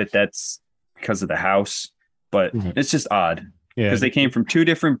can't say that that's because of the house, but it's just odd because they came from two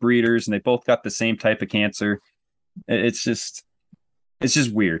different breeders and they both got the same type of cancer. It's just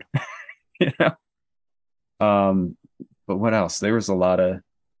weird. You know? But what else? There was a lot of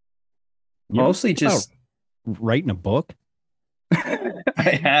mostly just writing a book.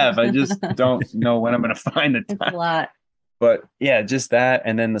 I have. I just don't know when I'm going to find the time. It's a lot. But yeah, just that.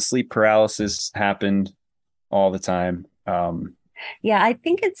 And then the sleep paralysis happened all the time. Yeah, I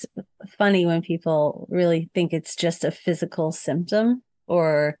think it's funny when people really think it's just a physical symptom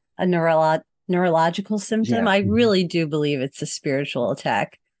or a neurological symptom. Yeah. I really do believe it's a spiritual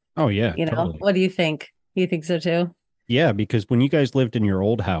attack. Oh yeah. You know, totally. what do you think? You think so too? Yeah, because when you guys lived in your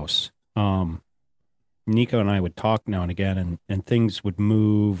old house, Niko and I would talk now and again, and things would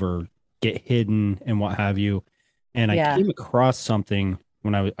move or get hidden and what have you. And I came across something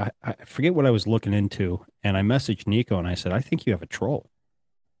when I forget what I was looking into, and I messaged Niko and I said, I think you have a troll,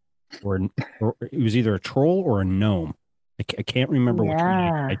 or it was either a troll or a gnome. I can't remember which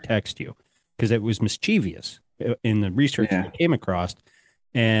one I text you because it was mischievous in the research that I came across.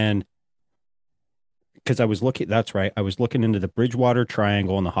 And because I was looking, that's right, I was looking into the Bridgewater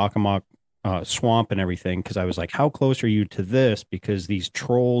Triangle and the Hockomock swamp and everything, because I was like, how close are you to this? Because these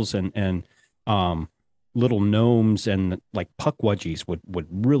trolls and little gnomes and like puckwudgies would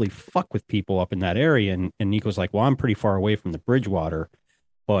really fuck with people up in that area. And Niko's like, well, I'm pretty far away from the Bridgewater,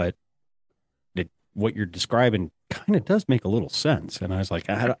 but what you're describing kind of does make a little sense. And I was like,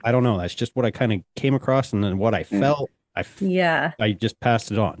 I don't know. That's just what I kind of came across, and then what I felt. I just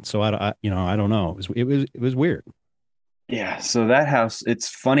passed it on. So I don't know. It was weird. Yeah. So that house, it's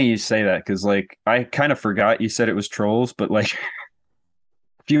funny you say that because like I kind of forgot you said it was trolls, but like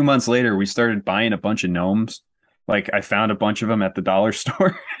a few months later, we started buying a bunch of gnomes. Like I found a bunch of them at the dollar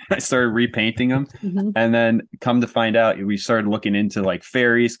store. I started repainting them. And then come to find out, we started looking into like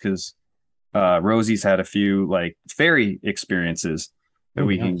fairies because Rosie's had a few like fairy experiences that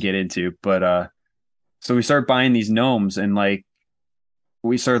we can get into. But so we started buying these gnomes, and like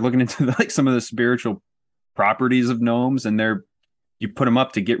we started looking into like some of the spiritual properties of gnomes, and you put them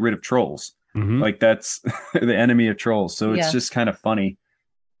up to get rid of trolls. Like that's the enemy of trolls. So it's just kind of funny.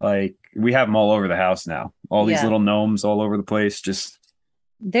 Like we have them all over the house now. All these little gnomes all over the place. Just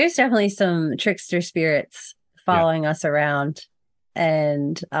there's definitely some trickster spirits following us around.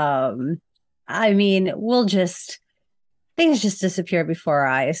 And I mean, things just disappear before our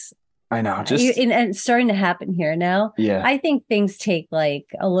eyes. I know. And it's starting to happen here now. Yeah. I think things take like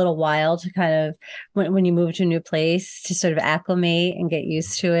a little while to kind of, when you move to a new place, to sort of acclimate and get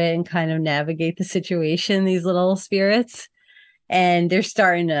used to it and kind of navigate the situation, these little spirits. And they're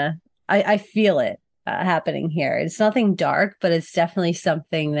starting to, I feel it happening here. It's nothing dark, but it's definitely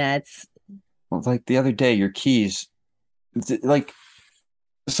something that's. Well, like the other day, your keys, like,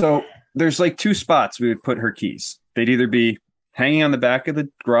 so there's like two spots we would put her keys. They'd either be hanging on the back of the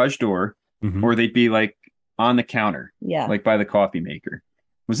garage door, or they'd be like on the counter, like by the coffee maker.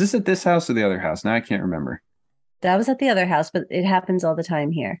 Was this at this house or the other house? Now I can't remember. That was at the other house, but it happens all the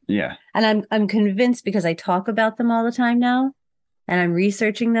time here. Yeah. And I'm convinced because I talk about them all the time now, and I'm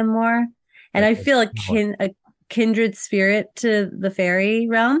researching them more, and I feel a kindred spirit to the fairy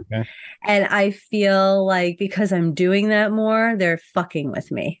realm. Okay. And I feel like because I'm doing that more, they're fucking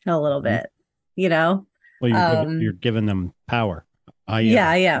with me a little bit, you know? Well, you're giving them power. I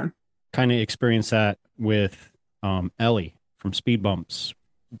am. Kind of experienced that with Ellie from Speed Bumps.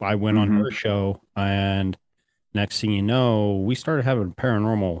 I went on her show, and next thing you know, we started having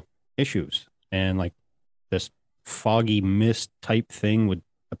paranormal issues, and like this foggy mist type thing would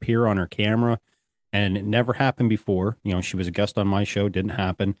appear on her camera, and it never happened before. You know, she was a guest on my show, didn't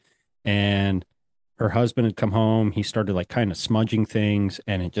happen. And her husband had come home. He started like kind of smudging things,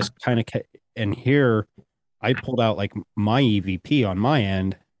 and it just kind of and here I pulled out like my EVP on my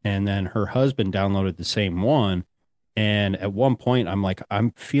end, and then her husband downloaded the same one. And at one point I'm like,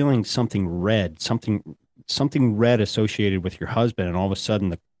 I'm feeling something red red associated with your husband. And all of a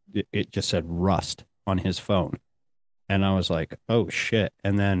sudden it just said Rust on his phone. And I was like, oh shit.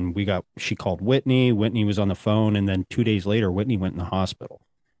 And then she called Whitney. Whitney was on the phone. And then 2 days later, Whitney went in the hospital,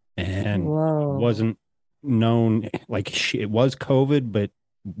 and wasn't known, like it was COVID, but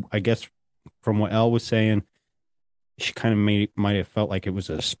I guess from what Elle was saying, she kind of might have felt like it was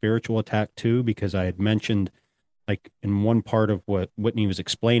a spiritual attack too, because I had mentioned like in one part of what Whitney was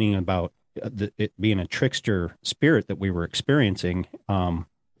explaining about it being a trickster spirit that we were experiencing. And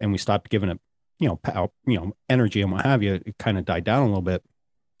we stopped giving it, energy and what have you. It kind of died down a little bit,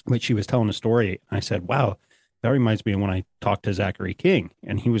 but she was telling a story. I said, wow, That reminds me of when I talked to Zachary King,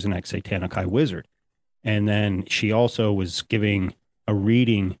 and he was an ex-Satanic High Wizard. And then she also was giving a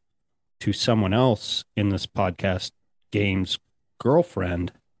reading to someone else in this podcast, Game's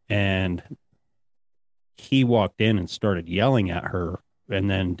girlfriend, and he walked in and started yelling at her and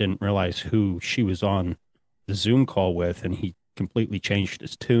then didn't realize who she was on the Zoom call with, and he completely changed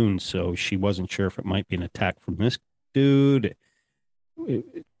his tune, so she wasn't sure if it might be an attack from this dude.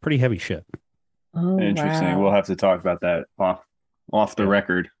 Pretty heavy shit. Oh, Interesting. wow. We'll have to talk about that off the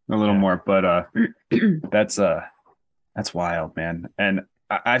record a little more, but that's wild, man. And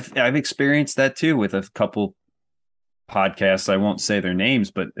I've experienced that too with a couple podcasts. I won't say their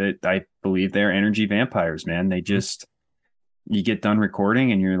names, but I believe they're energy vampires, man. They just, you get done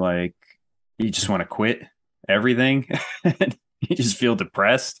recording and you're like, you just want to quit everything. You just feel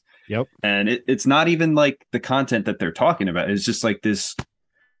depressed. Yep. And it's not even like the content that they're talking about. It's just like this,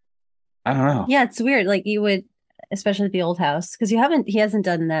 I don't know. Yeah, it's weird. Like you would, especially at the old house, because he hasn't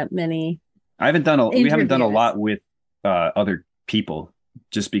done that many. We haven't done a interviews. lot with other people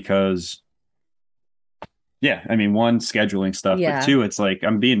just because, yeah, I mean, one, scheduling stuff, Yeah. but two, it's like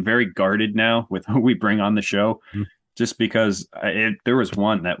I'm being very guarded now with who we bring on the show, just because there was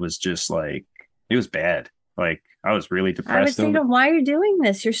one that was just like, it was bad. Like I was really depressed. I would say to him, why are you doing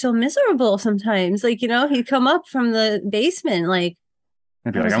this? You're so miserable sometimes. Like, he'd come up from the basement, like,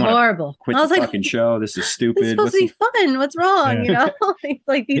 I'd be it like, was I'm horrible. quit I was the like, fucking show. This is stupid. it's supposed to be fun. What's wrong? Yeah.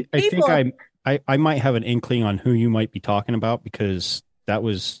 Like these I people. think I might have an inkling on who you might be talking about, because that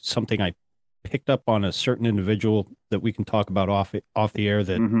was something I picked up on a certain individual that we can talk about off the air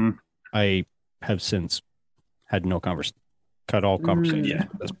that I have since had cut all conversation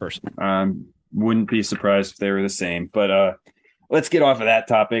with this person. Wouldn't be surprised if they were the same, but let's get off of that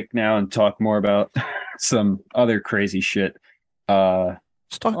topic now and talk more about some other crazy shit.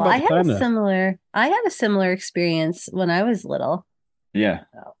 Let's talk about I had a similar experience when I was little. Yeah.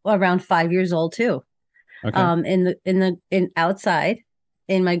 Around 5 years old too. Okay. In outside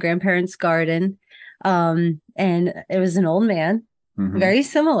in my grandparents' garden. And it was an old man, very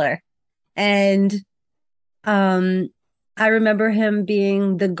similar. And I remember him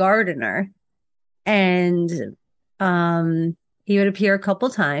being the gardener, and he would appear a couple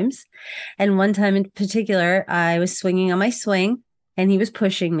times. And one time in particular, I was swinging on my swing and he was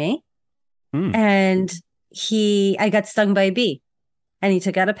pushing me. And I got stung by a bee, and he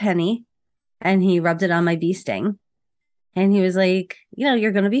took out a penny and he rubbed it on my bee sting. And he was like,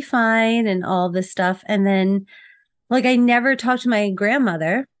 you're going to be fine and all this stuff. And then, like, I never talked to my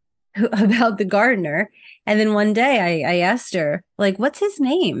grandmother about the gardener. And then one day I asked her, like, what's his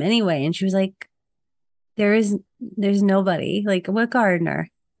name anyway? And she was like, there's nobody. Like, what gardener?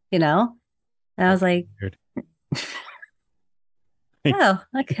 And I was like, oh,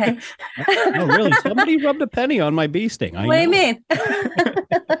 okay. Oh, really? Somebody rubbed a penny on my bee sting. What do you mean?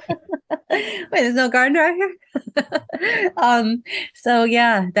 Wait, there's no gardener out here? So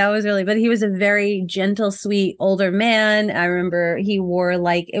yeah, that was but he was a very gentle, sweet older man. I remember he wore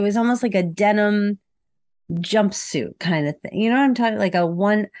it was almost like a denim jumpsuit kind of thing. You know what I'm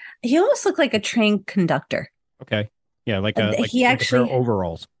talking? He almost looked like a train conductor. Okay. Yeah, like a pair of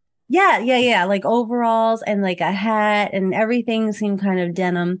overalls. Yeah. Like overalls and like a hat, and everything seemed kind of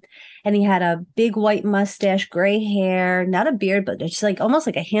denim. And he had a big white mustache, gray hair, not a beard, but just like almost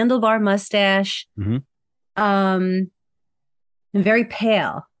like a handlebar mustache. And very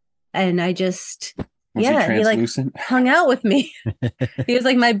pale. And I just, Was he translucent? he hung out with me. He was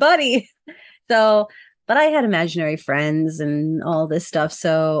like my buddy. So, but I had imaginary friends and all this stuff.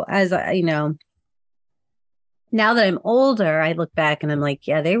 So as now that I'm older, I look back and I'm like,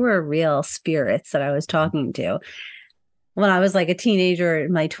 yeah, they were real spirits that I was talking to. When I was like a teenager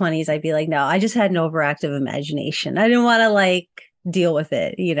in my 20s, I'd be like, no, I just had an overactive imagination. I didn't want to deal with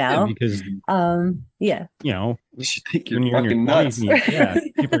it, Yeah, because you should think you're when you're in fucking your nuts. 20s,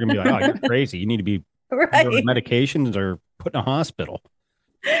 people are gonna be like, oh, you're crazy. You need to be right. on medications or put in a hospital.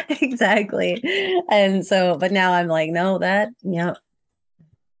 Exactly. And so, but now I'm like, no, that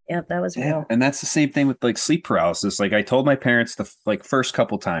was real. And that's the same thing with sleep paralysis. Like I told my parents the first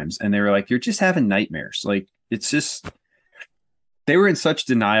couple times, and they were like, you're just having nightmares. Like it's just, they were in such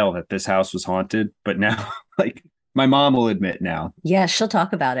denial that this house was haunted. But now, my mom will admit now. Yeah, she'll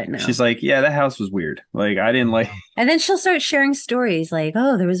talk about it now. She's like, yeah, that house was weird. Like I didn't like. And then she'll start sharing stories like,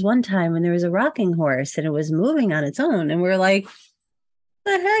 oh, there was one time when there was a rocking horse and it was moving on its own. And we're like,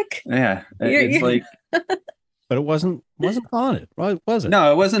 the heck? Yeah. It's like. But it wasn't haunted, right? Was it?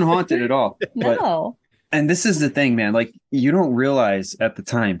 No, it wasn't haunted at all. No. And this is the thing, man. You don't realize at the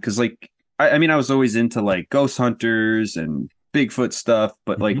time, because I mean, I was always into ghost hunters and Bigfoot stuff,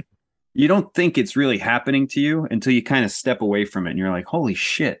 but you don't think it's really happening to you until you kind of step away from it and you're like, holy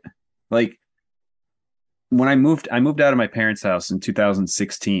shit. Like when I moved out of my parents' house in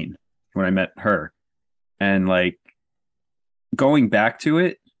 2016 when I met her. And like going back to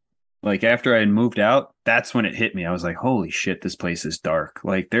it, like after I had moved out, that's when it hit me. I was like, holy shit, this place is dark.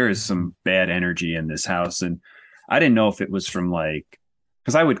 Like there is some bad energy in this house. And I didn't know if it was from like,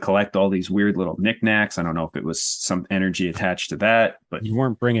 because I would collect all these weird little knickknacks. I don't know if it was some energy attached to that, but You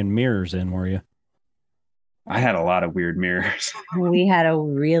weren't bringing mirrors in, were you? I had a lot of weird mirrors. We had a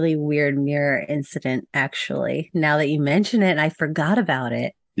really weird mirror incident, actually. Now that you mention it, I forgot about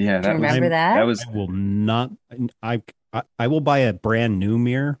it. Yeah, Do you remember that? That was I will not. I will buy a brand new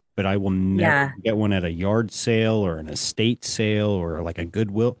mirror, but I will never get one at a yard sale or an estate sale or like a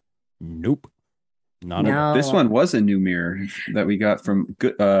Goodwill. Nope. Not at all. This one was a new mirror that we got from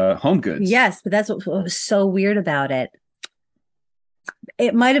Home Goods. Yes, but that's what was so weird about it.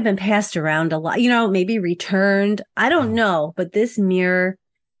 It might have been passed around a lot, maybe returned. I don't know. But this mirror,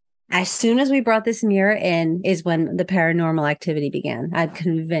 as soon as we brought this mirror in, is when the paranormal activity began. I'm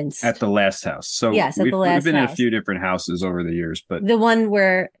convinced. At the last house. So yes, at the last we've been house. in a few different houses over the years, but the one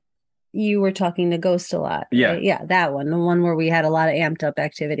where you were talking to Ghost a lot. Yeah. Right? Yeah, that one. The one where we had a lot of amped up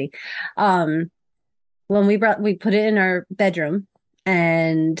activity. When we put it in our bedroom,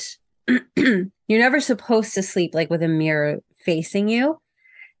 and you're never supposed to sleep like with a mirror facing you.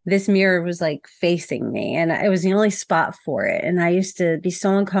 This mirror was like facing me, and it was the only spot for it. And I used to be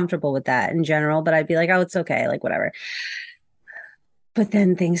so uncomfortable with that in general, but I'd be like, oh, it's okay, like whatever. But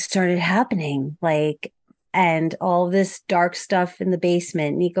then things started happening, and all this dark stuff in the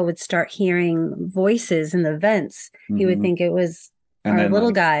basement. Niko would start hearing voices in the vents. He would think it was our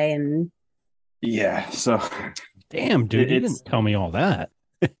little guy. And yeah, so damn, dude, you didn't tell me all that.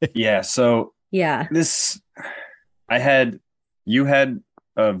 Yeah, so yeah, you had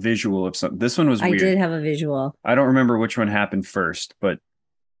a visual of something. This one was weird. I did have a visual. I don't remember which one happened first, but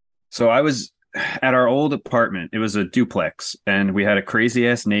so I was at our old apartment. It was a duplex, and we had a crazy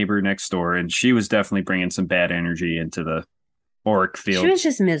ass neighbor next door, and she was definitely bringing some bad energy into the auric field. She was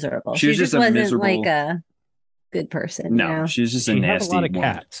just miserable. She just wasn't miserable, like a good person. No, she was just a nasty had a lot of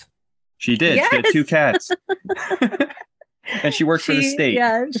woman. cats. She did. Yes. She had 2 cats. And she worked for the state.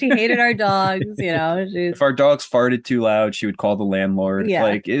 Yeah, she hated our dogs, If our dogs farted too loud, she would call the landlord. Yeah.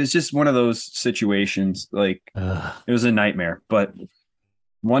 Like, it was just one of those situations. Like, it was a nightmare. But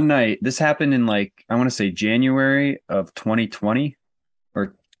one night, this happened in I want to say January of 2020,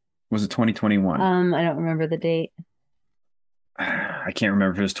 or was it 2021? I don't remember the date. I can't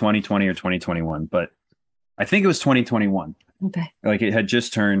remember if it was 2020 or 2021, but I think it was 2021. Okay. Like, it had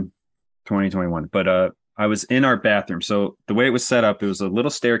just turned 2021. But I was in our bathroom. So the way it was set up, it was a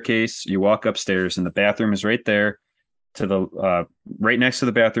little staircase. You walk upstairs, and the bathroom is right there. To the right next to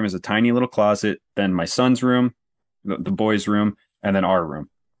the bathroom is a tiny little closet. Then my son's room, the boys' room, and then our room,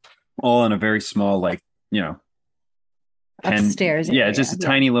 all in a very small, Upstairs. Yeah, just a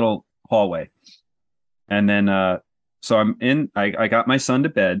tiny little hallway. And then, so I'm in. I got my son to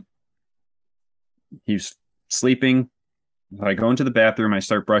bed. He's sleeping. I go into the bathroom, I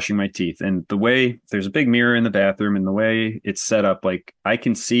start brushing my teeth, and the way there's a big mirror in the bathroom, and the way it's set up, I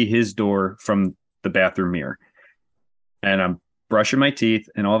can see his door from the bathroom mirror. And I'm brushing my teeth,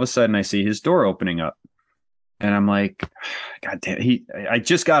 and all of a sudden I see his door opening up. And I'm like, God damn, I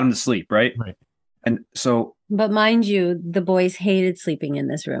just got him to sleep, right? Right. And so, but mind you, the boys hated sleeping in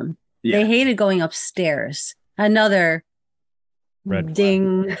this room. Yeah. They hated going upstairs. Another Red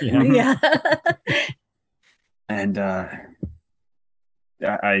ding. Yeah. And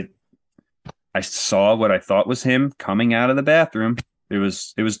I saw what I thought was him coming out of the bathroom. It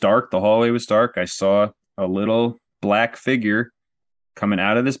was dark. The hallway was dark. I saw a little black figure coming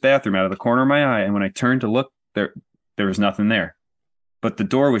out of this bathroom, out of the corner of my eye. And when I turned to look, there was nothing there. But the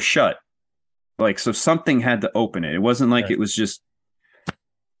door was shut. So something had to open it. It wasn't like It was just.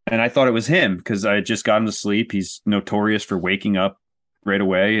 And I thought it was him because I had just got him to sleep. He's notorious for waking up right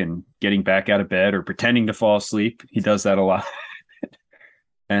away and getting back out of bed or pretending to fall asleep. He does that a lot.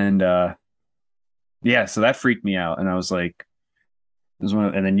 And so that freaked me out. And I was like,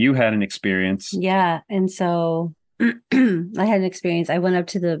 and then you had an experience. Yeah. And so I had an experience. I went up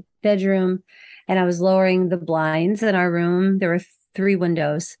to the bedroom and I was lowering the blinds in our room. There were 3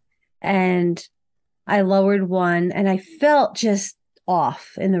 windows, and I lowered one, and I felt just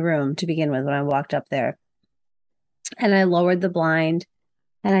off in the room to begin with when I walked up there. And I lowered the blind,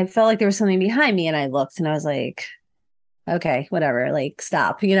 and I felt like there was something behind me, and I looked, and I was like, okay, whatever,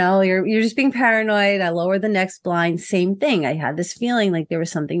 stop, you're just being paranoid. I lowered the next blind, same thing. I had this feeling like there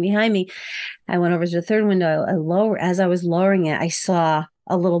was something behind me. I went over to the 3rd window. As I was lowering it, I saw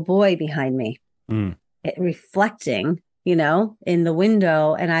a little boy behind me, reflecting, in the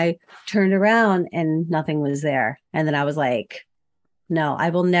window. And I turned around and nothing was there. And then I was like, no, I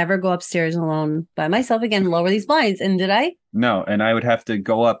will never go upstairs alone by myself again, lower these blinds. And did I? No, and I would have to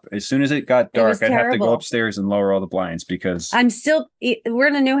go up as soon as it got dark. I'd have to go upstairs and lower all the blinds because we're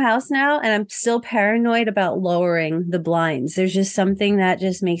in a new house now, and I'm still paranoid about lowering the blinds. There's just something that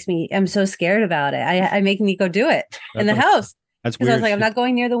just I'm so scared about it. I make Niko do it in the house. That's because weird. I was like, I'm not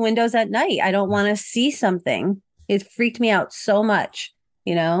going near the windows at night. I don't want to see something. It freaked me out so much,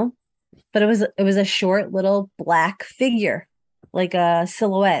 but it was a short little black figure, like a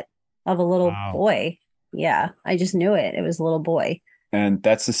silhouette of a little boy. Yeah, I just knew it. It was a little boy. And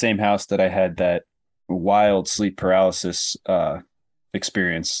that's the same house that I had that wild sleep paralysis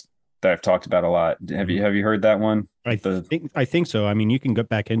experience that I've talked about a lot. Have you heard that one? I think so. I mean, you can get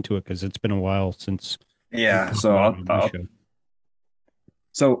back into it because it's been a while since. Yeah.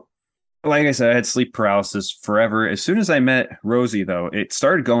 So like I said, I had sleep paralysis forever. As soon as I met Rosie, though, it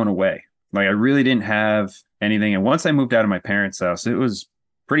started going away. Like I really didn't have anything. And once I moved out of my parents' house, it was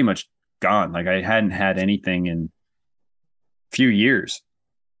pretty much gone. Like I hadn't had anything in a few years.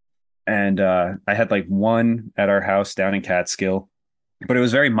 And I had like one at our house down in Catskill, but it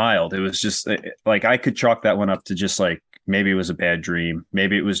was very mild. It was just like I could chalk that one up to just like maybe it was a bad dream.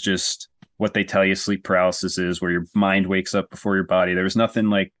 Maybe it was just what they tell you sleep paralysis is, where your mind wakes up before your body. There was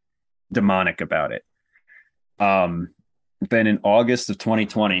nothing like demonic about it. Then in August of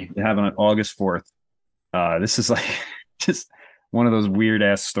 2020, it happened on August 4th. This is like just one of those weird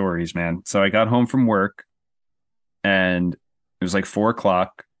ass stories, man. So I got home from work and it was like 4:00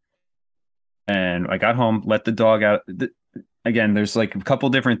 and I got home, let the dog out. Again, there's like a couple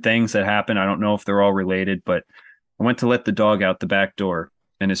different things that happen. I don't know if they're all related, but I went to let the dog out the back door.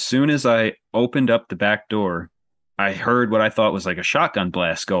 And as soon as I opened up the back door, I heard what I thought was like a shotgun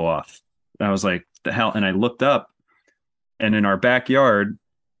blast go off. And I was like, the hell? And I looked up and in our backyard,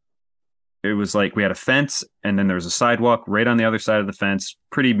 it was like we had a fence and then there was a sidewalk right on the other side of the fence,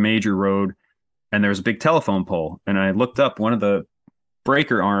 pretty major road. And there was a big telephone pole. And I looked up, one of the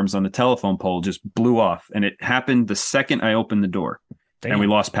breaker arms on the telephone pole just blew off. And it happened the second I opened the door. Damn. And we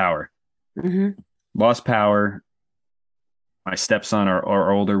lost power. Mm-hmm. Lost power. My stepson,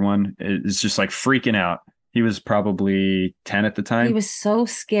 our older one, is just like freaking out. He was probably 10 at the time. He was so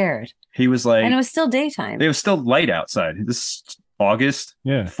scared. He was like, and it was still daytime. It was still light outside. This August,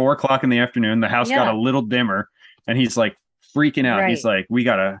 4:00 in the afternoon. The house got a little dimmer, and he's like freaking out. Right. He's like, "We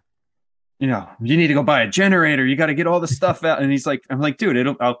gotta, you need to go buy a generator. You got to get all the stuff out." And he's like, "I'm like,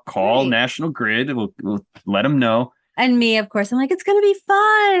 dude, I'll call National Grid. We'll let them know." And me, of course, I'm like, it's gonna be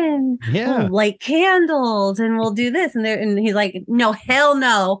fun. Yeah, we'll light candles and we'll do this. And he's like, no, hell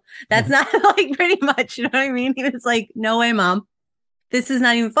no, that's not like pretty much. You know what I mean? He was like, no way, Mom. This is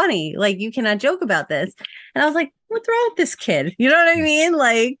not even funny. Like, you cannot joke about this. And I was like, what's wrong with this kid? You know what I mean?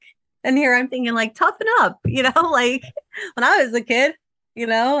 Like, and here I'm thinking, like, toughen up, like when I was a kid,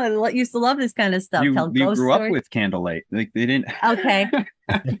 and used to love this kind of stuff. You grew up with candlelight. Like, they didn't. Okay.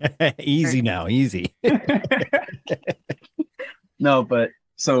 Easy now. Easy. No, but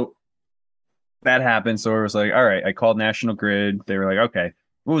so that happened. So it was like, all right, I called National Grid. They were like, okay.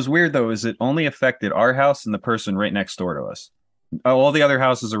 What was weird, though, is it only affected our house and the person right next door to us. All the other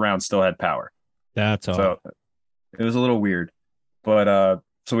houses around still had power. That's all. So it was a little weird. But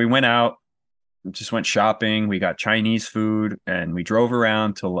so we went out, just went shopping. We got Chinese food and we drove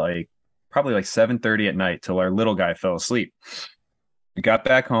around till probably 7:30 at night till our little guy fell asleep. We got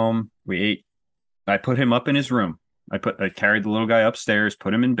back home. We ate. I put him up in his room. I carried the little guy upstairs,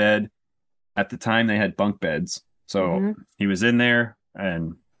 put him in bed. At the time, they had bunk beds. So he was in there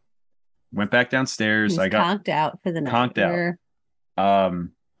and went back downstairs. I got conked out for the night. Conked out.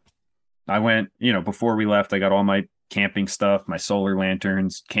 I went, before we left, I got all my camping stuff, my solar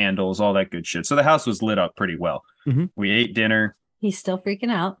lanterns, candles, all that good shit. So the house was lit up pretty well. Mm-hmm. We ate dinner. He's still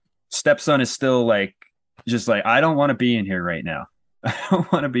freaking out. Stepson is still just like, I don't want to be in here right now. I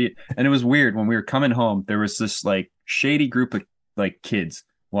don't want to be. And it was weird when we were coming home, there was this shady group of kids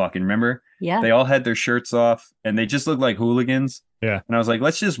walking. Remember? Yeah. They all had their shirts off and they just looked like hooligans. Yeah. And I was like,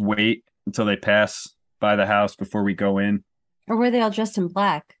 let's just wait until they pass by the house before we go in. Or were they all dressed in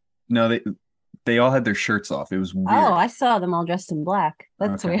black? No, they all had their shirts off. It was weird. Oh, I saw them all dressed in black.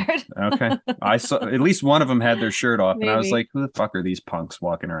 That's okay. Weird. Okay. I saw at least one of them had their shirt off. Maybe. And I was like, who the fuck are these punks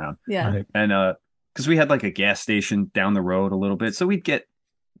walking around? Yeah. Right. And because we had a gas station down the road a little bit. So we'd get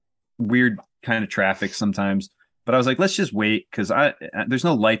weird kind of traffic sometimes. But I was like, let's just wait because there's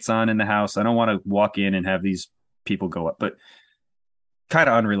no lights on in the house. I don't want to walk in and have these people go up. But kind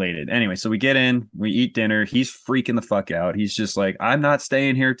of unrelated. Anyway, so we get in, we eat dinner. He's freaking the fuck out. He's just like, I'm not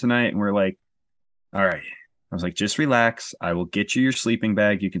staying here tonight. And we're like, all right. I was like, just relax. I will get you your sleeping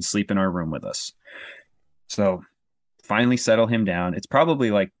bag. You can sleep in our room with us. So finally settle him down. It's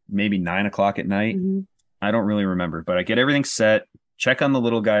probably like maybe 9 o'clock at night. Mm-hmm. I don't really remember, but I get everything set, check on the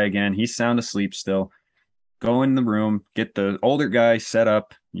little guy again. He's sound asleep still. Go in the room, get the older guy set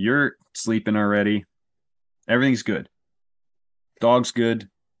up. You're sleeping already. Everything's good. Dog's good.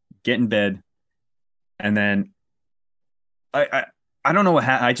 Get in bed. And then I don't know what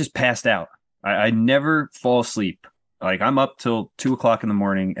happened. I just passed out. I never fall asleep. Like I'm up till 2 o'clock in the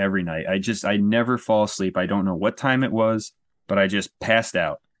morning every night. I never fall asleep. I don't know what time it was, but I just passed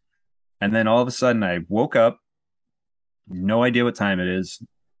out. And then all of a sudden I woke up, no idea what time it is.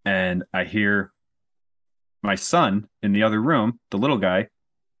 And I hear my son in the other room, the little guy,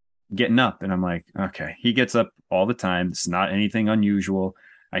 getting up. And I'm like, okay, he gets up all the time. It's not anything unusual.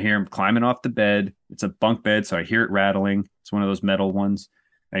 I hear him climbing off the bed. It's a bunk bed, so I hear it rattling. It's one of those metal ones.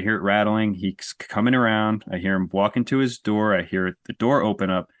 I hear it rattling. He's coming around. I hear him walking to his door. I hear the door open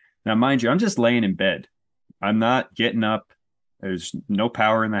up. Now, mind you, I'm just laying in bed. I'm not getting up. There's no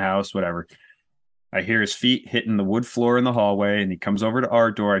power in the house, whatever. I hear his feet hitting the wood floor in the hallway, and he comes over to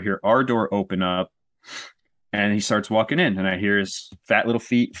our door. I hear our door open up, and he starts walking in, and I hear his fat little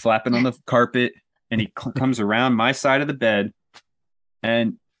feet flapping on the carpet, and he comes around my side of the bed.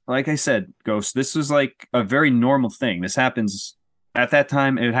 And like I said, Ghost, this was like a very normal thing. This happens at that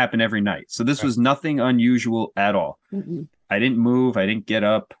time. It happened every night. So this was nothing unusual at all. Mm-hmm. I didn't move. I didn't get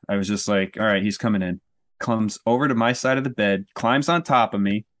up. I was just like, all right, he's coming in. Comes over to my side of the bed, climbs on top of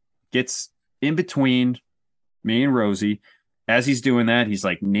me, gets in between me and Rosie. As he's doing that, he's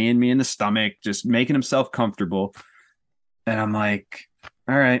like kneeing me in the stomach, just making himself comfortable. And I'm like,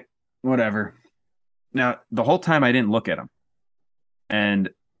 all right, whatever. Now, the whole time I didn't look at him. And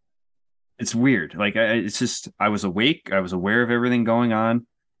it's weird. Like, it's just, I was awake. I was aware of everything going on.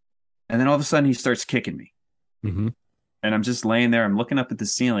 And then all of a sudden he starts kicking me. Mm-hmm. And I'm just laying there. I'm looking up at the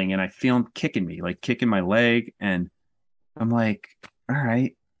ceiling and I feel him kicking me, like kicking my leg. And I'm like, all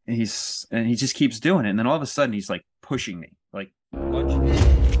right. And he just keeps doing it. And then all of a sudden he's like pushing me, like lunging me.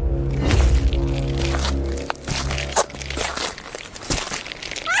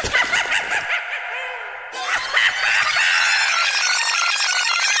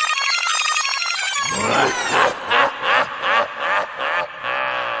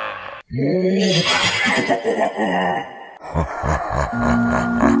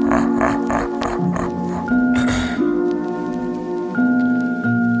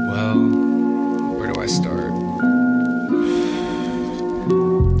 Well, where do I start?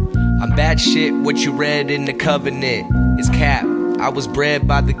 I'm bad shit, what you read in the covenant is cap. I was bred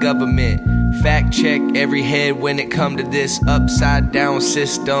by the government. Fact check every head when it come to this upside down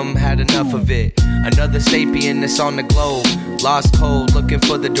system. Had enough of it. Another sapien that's on the globe. Lost cold, looking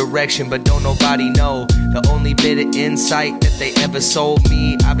for the direction, but don't nobody know. The only bit of insight that they ever sold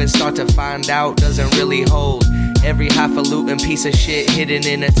me, I've been starting to find out, doesn't really hold. Every highfalutin piece of shit hidden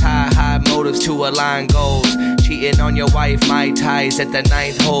in a tie, high motives to align goals. Cheating on your wife, my ties at the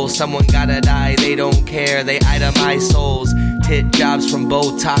 9th hole. Someone gotta die, they don't care, they itemize souls. Tit jobs from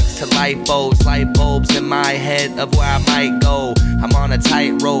Botox to lipos, light bulbs in my head of where I might go. I'm on a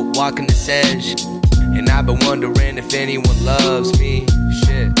tightrope, walking this edge, and I've been wondering if anyone loves me.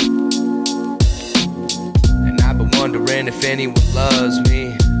 Shit. And I've been wondering if anyone loves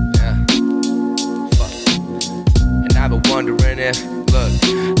me. Yeah. Fuck. And I've been wondering if, look,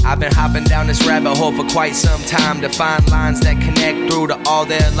 I've been hopping down this rabbit hole for quite some time to find lines that connect through to all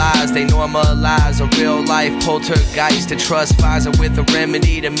their lies. They normalize a real life poltergeist to trust Pfizer with a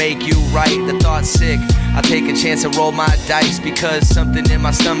remedy to make you right. The thought's sick. I'll take a chance and roll my dice because something in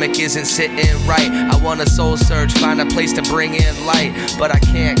my stomach isn't sitting right. I want a soul search, find a place to bring in light, but I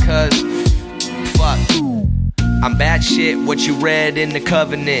can't cause fuck. I'm bad shit, what you read in the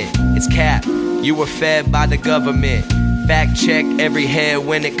covenant. It's cap, you were fed by the government. Fact check every head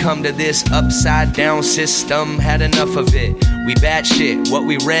when it come to this upside down system. Had enough of it. We bad shit, what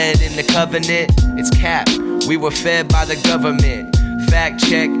we read in the covenant. It's cap, we were fed by the government. Fact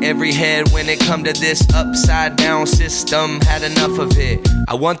check every head when it come to this upside down system. Had enough of it.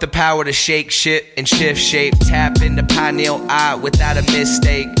 I want the power to shake shit and shift shape. Tap into pineal eye without a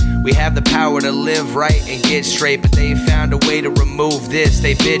mistake. We have the power to live right and get straight, but they found a way to remove this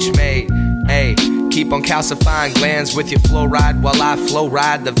they bitch made. Hey, keep on calcifying glands with your fluoride while I flow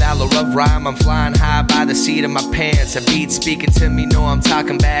ride the valor of rhyme. I'm flying high by the seat of my pants. A beat speaking to me, know I'm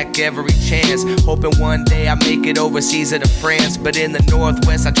talking back every chance. Hoping one day I make it overseas or to France, but in the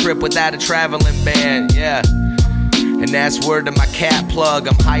Northwest I trip without a traveling band. Yeah. And that's word to my cat plug.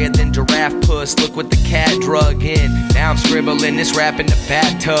 I'm higher than giraffe puss. Look what the cat drug in. Now I'm scribbling this rap in the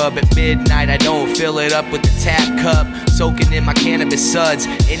bathtub. At midnight I don't fill it up with the tap cup. Soaking in my cannabis suds.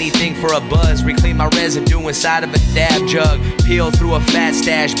 Anything for a buzz. Reclaim my residue inside of a dab jug. Peel through a fat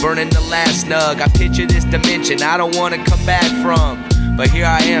stash, burning the last nug. I picture this dimension I don't wanna come back from. But here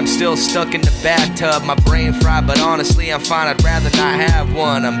I am, still stuck in the bathtub. My brain fried, but honestly I'm fine. I'd rather not have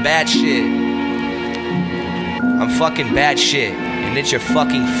one. I'm bad shit. I'm fucking bad shit. And it's your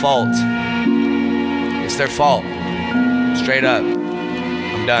fucking fault. It's their fault. Straight up.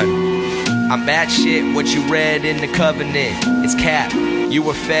 I'm done. I'm bad shit, what you read in the covenant. It's cap. You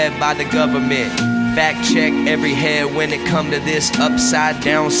were fed by the government. Fact check every head when it come to this upside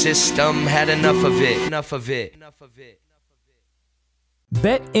down system. Had enough of it. Enough of it. Enough of it.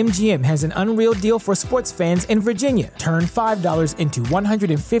 BetMGM has an unreal deal for sports fans in Virginia. Turn $5 into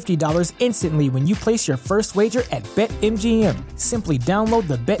 $150 instantly when you place your first wager at BetMGM. Simply download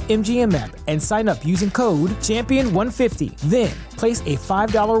the BetMGM app and sign up using code Champion150. Then, place a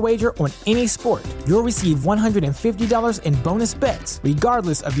 $5 wager on any sport. You'll receive $150 in bonus bets,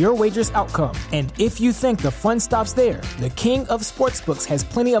 regardless of your wager's outcome. And if you think the fun stops there, the king of sportsbooks has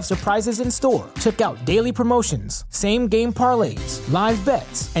plenty of surprises in store. Check out daily promotions, same-game parlays, live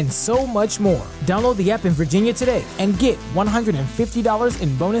bets, and so much more. Download the app in Virginia today and get $150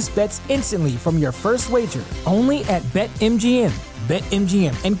 in bonus bets instantly from your first wager. Only at BetMGM.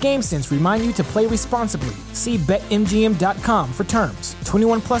 BetMGM and GameSense remind you to play responsibly. See BetMGM.com for terms.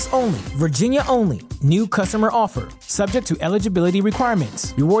 21 plus only. Virginia only. New customer offer. Subject to eligibility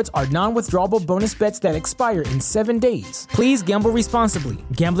requirements. Rewards are non-withdrawable bonus bets that expire in 7 days. Please gamble responsibly.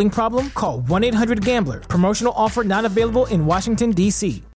 Gambling problem? Call 1-800-GAMBLER. Promotional offer not available in Washington, D.C.